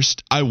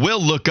first, I will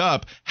look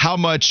up how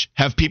much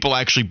have people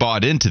actually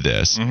bought into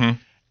this,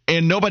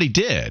 and nobody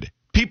did.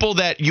 People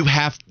that you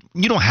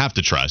don't have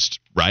to trust,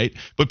 right?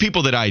 But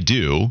people that I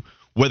do,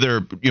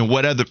 whether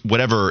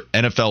whatever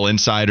NFL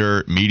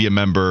insider, media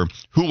member,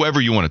 whoever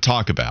you want to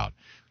talk about,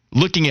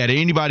 looking at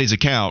anybody's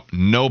account,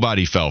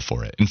 nobody fell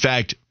for it. In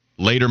fact,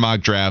 later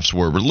mock drafts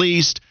were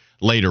released,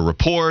 later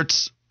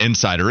reports,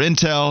 insider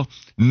intel.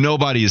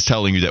 Nobody is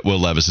telling you that Will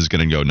Levis is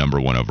going to go number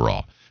one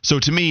overall. So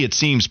to me, it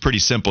seems pretty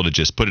simple to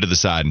just put it to the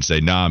side and say,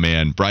 nah,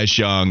 man, Bryce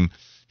Young,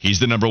 he's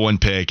the number one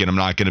pick, and I'm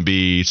not going to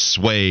be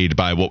swayed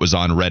by what was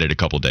on Reddit a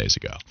couple days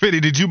ago.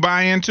 Fitty, did you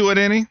buy into it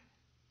any?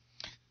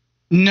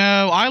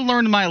 No, I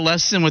learned my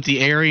lesson with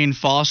the Arian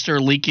Foster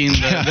leaking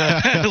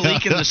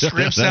the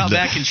scripts out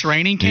back in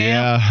training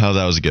camp. Yeah,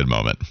 that was a good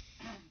moment.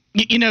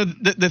 You know,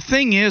 the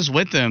thing is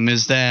with them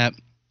is that,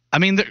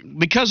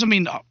 because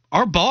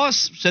our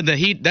boss said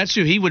that that's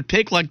who he would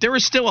pick. Like, there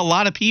are still a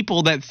lot of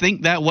people that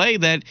think that way,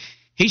 that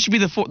he should be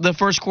the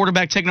first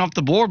quarterback taken off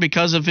the board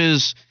because of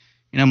his,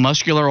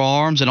 muscular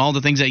arms and all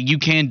the things that you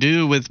can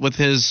do with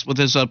his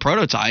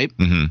prototype.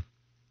 Mm-hmm.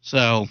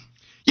 So,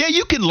 Yeah,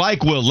 you can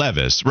like Will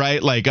Levis,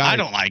 right? Like I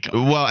don't like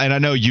him. Well, and I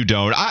know you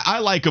don't. I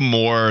like him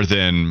more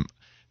than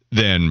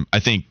I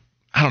think.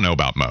 I don't know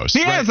about most.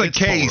 He has a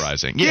case.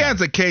 Polarizing. He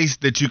has a case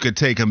that you could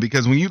take him,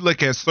 because when you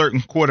look at certain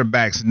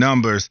quarterbacks'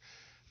 numbers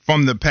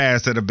from the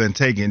past that have been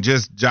taken,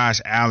 just Josh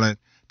Allen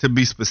to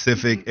be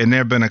specific, and there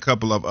have been a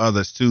couple of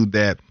others too,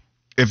 that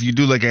if you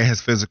do look at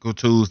his physical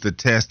tools, the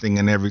testing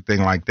and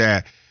everything like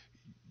that,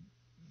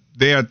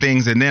 there are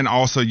things. And then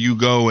also you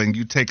go and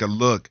you take a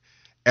look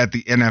at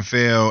the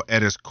NFL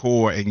at its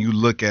core, and you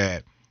look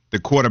at the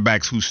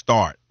quarterbacks who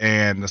start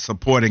and the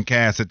supporting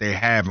cast that they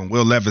have. And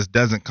Will Levis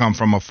doesn't come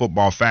from a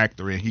football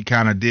factory. And he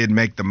kind of did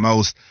make the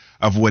most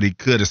of what he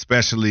could,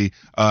 especially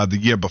the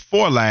year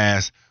before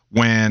last,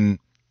 when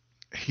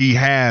he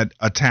had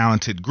a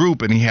talented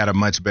group and he had a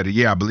much better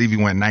year. I believe he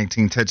went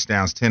 19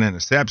 touchdowns, 10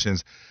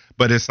 interceptions.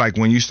 But it's like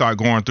when you start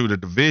going through the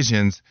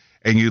divisions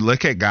and you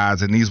look at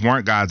guys, and these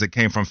weren't guys that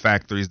came from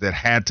factories that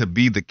had to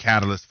be the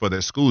catalyst for their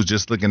schools.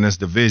 Just look in this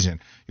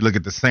division. You look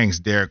at the Saints,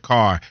 Derek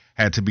Carr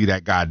had to be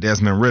that guy.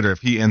 Desmond Ridder, if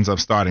he ends up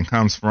starting,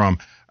 comes from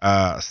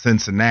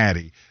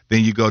Cincinnati.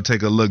 Then you go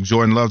take a look.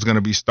 Jordan Love's going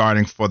to be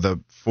starting for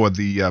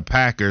the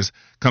Packers,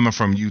 coming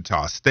from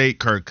Utah State.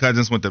 Kirk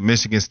Cousins went to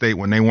Michigan State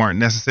when they weren't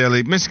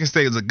necessarily. Michigan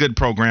State is a good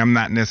program,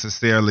 not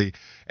necessarily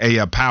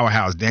a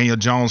powerhouse. Daniel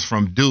Jones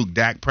from Duke.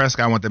 Dak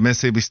Prescott went to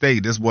Mississippi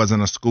State. This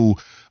wasn't a school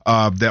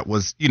that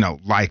was,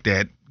 like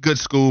that. Good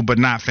school, but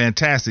not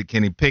fantastic.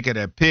 Kenny Pickett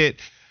at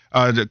Pitt.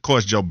 Of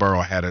course, Joe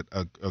Burrow had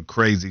a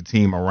crazy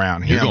team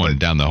around him. You're going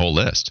down the whole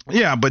list.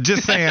 Yeah, but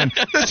just saying,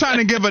 just trying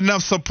to give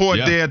enough support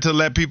there to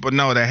let people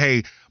know that,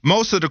 hey,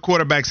 most of the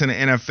quarterbacks in the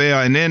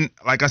NFL, and then,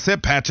 like I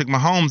said, Patrick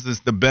Mahomes is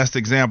the best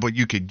example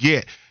you could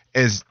get,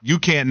 as you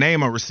can't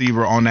name a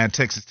receiver on that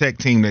Texas Tech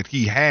team that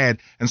he had.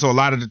 And so a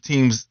lot of the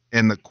teams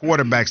and the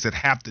quarterbacks that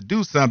have to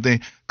do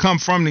something come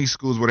from these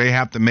schools where they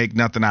have to make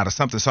nothing out of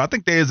something. So I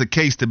think there is a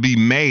case to be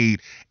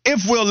made,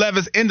 if Will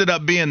Levis ended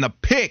up being the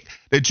pick,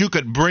 that you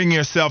could bring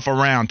yourself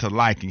around to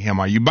liking him.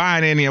 Are you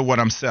buying any of what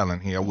I'm selling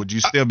here? Would you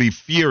still be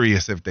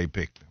furious if they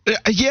picked him?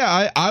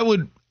 Yeah, I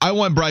would. I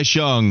want Bryce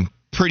Young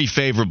pretty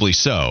favorably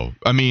so.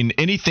 I mean,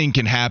 anything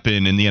can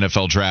happen in the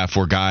NFL draft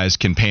where guys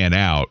can pan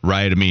out,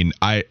 right? I mean,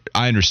 I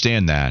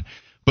understand that.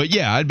 But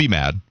yeah, I'd be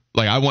mad.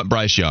 Like, I want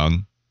Bryce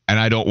Young, and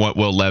I don't want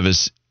Will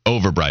Levis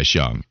over Bryce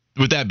Young.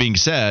 With that being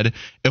said,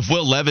 if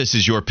Will Levis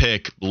is your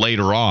pick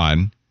later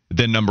on,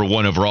 then number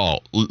 1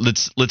 overall,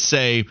 let's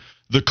say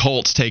the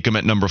Colts take him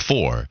at number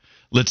 4.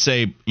 Let's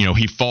say,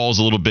 he falls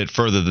a little bit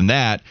further than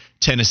that.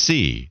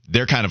 Tennessee,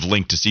 they're kind of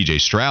linked to C.J.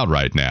 Stroud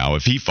right now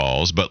if he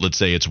falls, but let's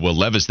say it's Will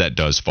Levis that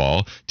does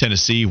fall.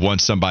 Tennessee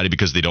wants somebody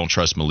because they don't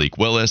trust Malik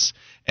Willis,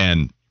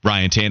 and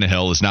Ryan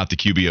Tannehill is not the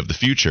QB of the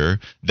future.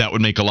 That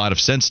would make a lot of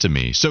sense to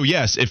me. So,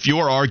 yes, if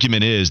your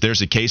argument is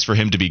there's a case for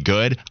him to be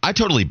good, I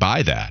totally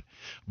buy that.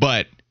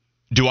 But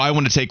do I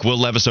want to take Will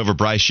Levis over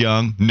Bryce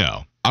Young?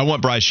 No. I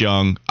want Bryce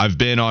Young. I've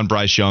been on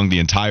Bryce Young the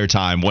entire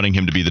time, wanting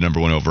him to be the number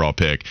 1 overall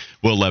pick.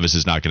 Will Levis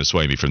is not going to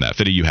sway me from that.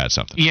 Fitty, you had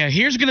something. Yeah,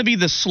 here's going to be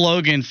the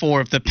slogan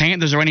for if the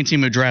Panthers or any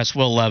team address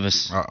Will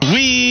Levis.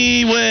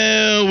 We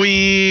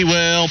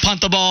will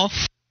punt the ball.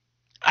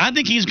 I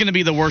think he's going to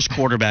be the worst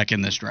quarterback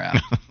in this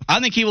draft. I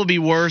think he will be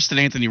worse than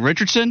Anthony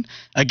Richardson,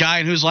 a guy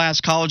in whose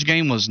last college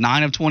game was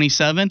 9 of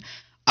 27.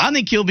 I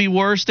think he'll be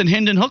worse than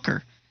Hendon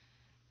Hooker.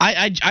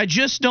 I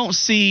just don't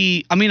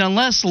see. I mean,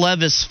 unless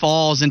Levis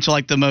falls into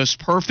like the most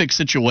perfect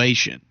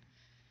situation,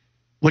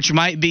 which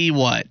might be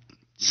what,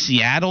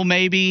 Seattle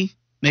maybe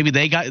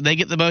they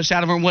get the most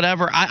out of him,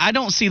 whatever. I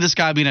don't see this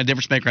guy being a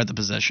difference maker at the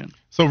position.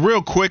 So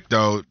real quick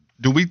though,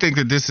 do we think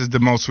that this is the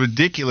most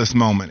ridiculous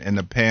moment in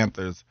the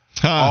Panthers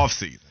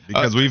offseason?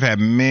 Because we've had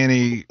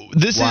many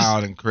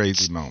wild and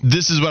crazy moments.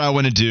 This is what I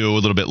want to do a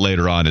little bit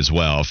later on as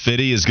well.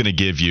 Fitty is going to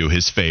give you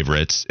his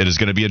favorites. It is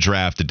going to be a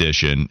draft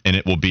edition, and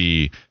it will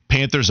be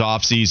Panthers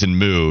offseason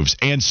moves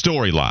and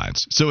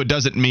storylines. So it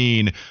doesn't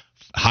mean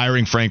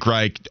hiring Frank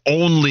Reich,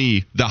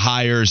 only the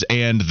hires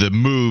and the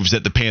moves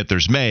that the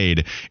Panthers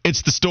made.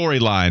 It's the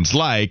storylines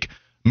like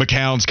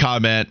McCown's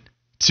comment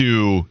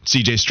to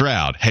C.J.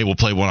 Stroud, hey, we'll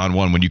play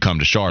one-on-one when you come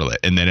to Charlotte.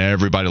 And then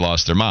everybody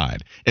lost their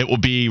mind. It will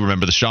be,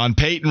 remember the Sean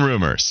Payton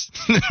rumors.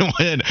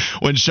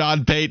 when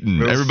Sean Payton.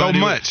 There was so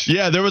much.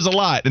 Yeah, there was a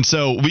lot. And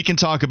so we can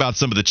talk about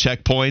some of the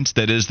checkpoints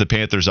that is the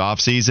Panthers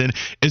offseason.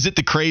 Is it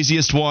the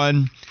craziest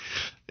one?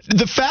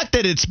 The fact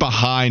that it's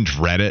behind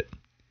Reddit,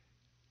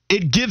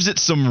 it gives it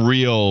some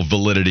real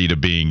validity to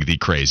being the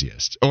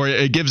craziest. Or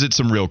it gives it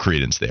some real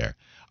credence there.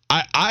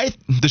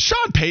 The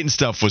Sean Payton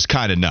stuff was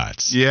kind of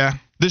nuts. Yeah.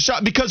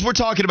 Because we're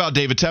talking about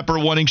David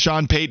Tepper wanting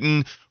Sean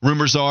Payton.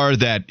 Rumors are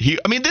that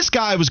this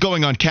guy was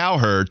going on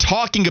Cowherd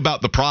talking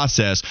about the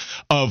process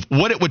of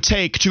what it would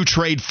take to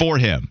trade for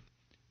him.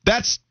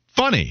 That's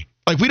funny.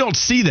 Like, we don't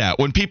see that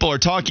when people are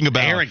talking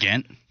about.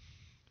 Arrogant.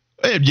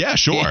 Yeah,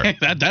 sure.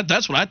 Yeah,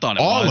 that's what I thought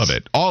it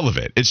was. All of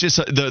it. It's just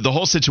the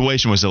whole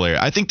situation was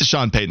hilarious. I think the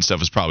Sean Payton stuff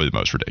was probably the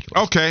most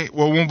ridiculous. Okay,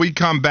 well, when we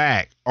come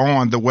back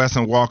on the Wes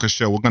and Walker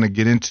Show, we're going to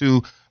get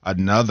into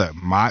another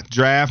mock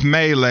draft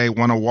melee,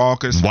 one of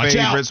Walker's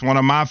favorites, one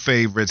of my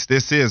favorites.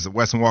 This is the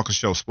Wes and Walker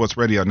Show, Sports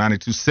Radio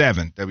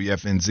 92.7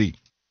 WFNZ.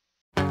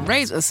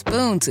 Raise a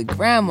spoon to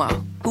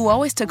Grandma, who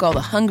always took all the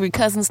hungry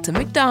cousins to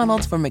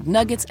McDonald's for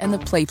McNuggets and the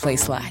Play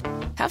Slide.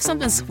 Have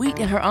something sweet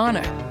in her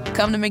honor.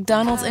 Come to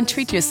McDonald's and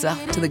treat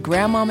yourself to the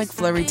Grandma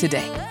McFlurry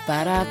today.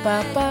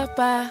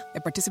 Ba-da-ba-ba-ba.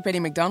 At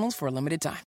participating McDonald's for a limited time.